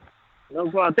 No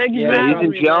problem. Thank you, ladies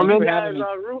and gentlemen. You guys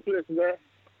are ruthless,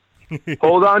 man.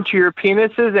 Hold on to your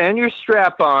penises and your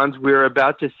strap-ons. We're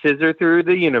about to scissor through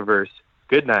the universe.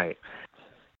 Good night.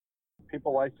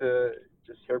 People like to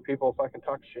just hear people fucking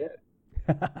talk shit.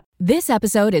 This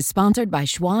episode is sponsored by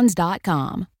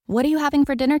Schwans.com. What are you having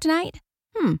for dinner tonight?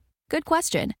 Good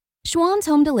question. Schwann's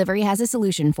Home Delivery has a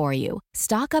solution for you.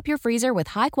 Stock up your freezer with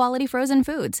high-quality frozen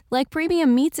foods like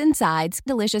premium meats and sides,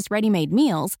 delicious ready-made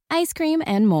meals, ice cream,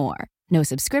 and more. No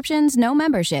subscriptions, no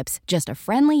memberships, just a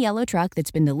friendly yellow truck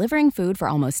that's been delivering food for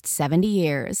almost 70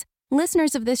 years.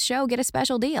 Listeners of this show get a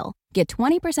special deal. Get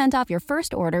 20% off your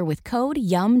first order with code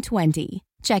YUM20.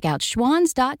 Check out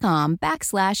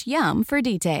schwans.com/YUM for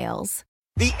details.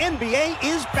 The NBA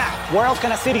is back. Where else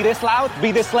can a city this loud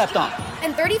be this slept on?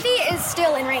 And 30 feet is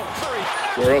still in range.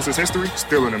 Where else is history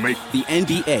still in the making? The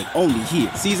NBA, only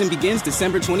here. Season begins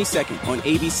December 22nd on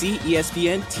ABC,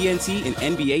 ESPN, TNT, and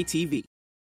NBA TV.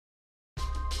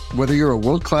 Whether you're a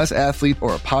world-class athlete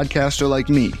or a podcaster like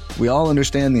me, we all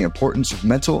understand the importance of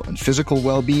mental and physical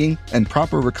well-being and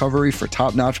proper recovery for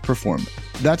top-notch performance.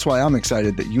 That's why I'm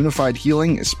excited that Unified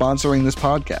Healing is sponsoring this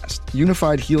podcast.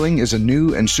 Unified Healing is a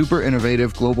new and super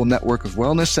innovative global network of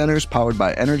wellness centers powered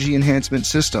by Energy Enhancement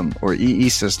System, or EE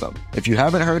System. If you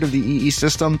haven't heard of the EE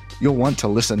System, you'll want to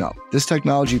listen up. This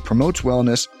technology promotes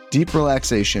wellness, deep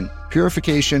relaxation,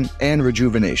 purification, and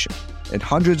rejuvenation. At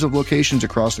hundreds of locations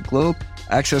across the globe,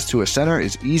 access to a center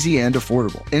is easy and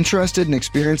affordable. Interested in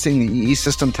experiencing the EE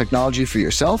System technology for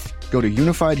yourself? Go to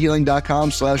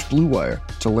unifiedhealing.com/bluewire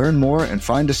to learn more and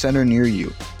find a center near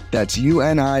you. That's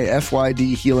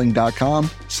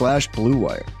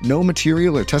unifydhealing.com/bluewire. No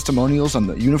material or testimonials on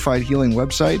the Unified Healing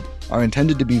website are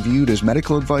intended to be viewed as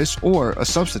medical advice or a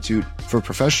substitute for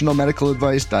professional medical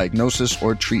advice, diagnosis,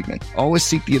 or treatment. Always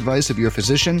seek the advice of your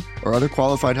physician or other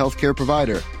qualified healthcare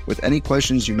provider with any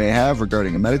questions you may have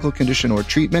regarding a medical condition or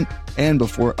treatment and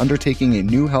before undertaking a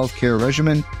new healthcare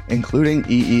regimen, including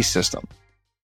EE System.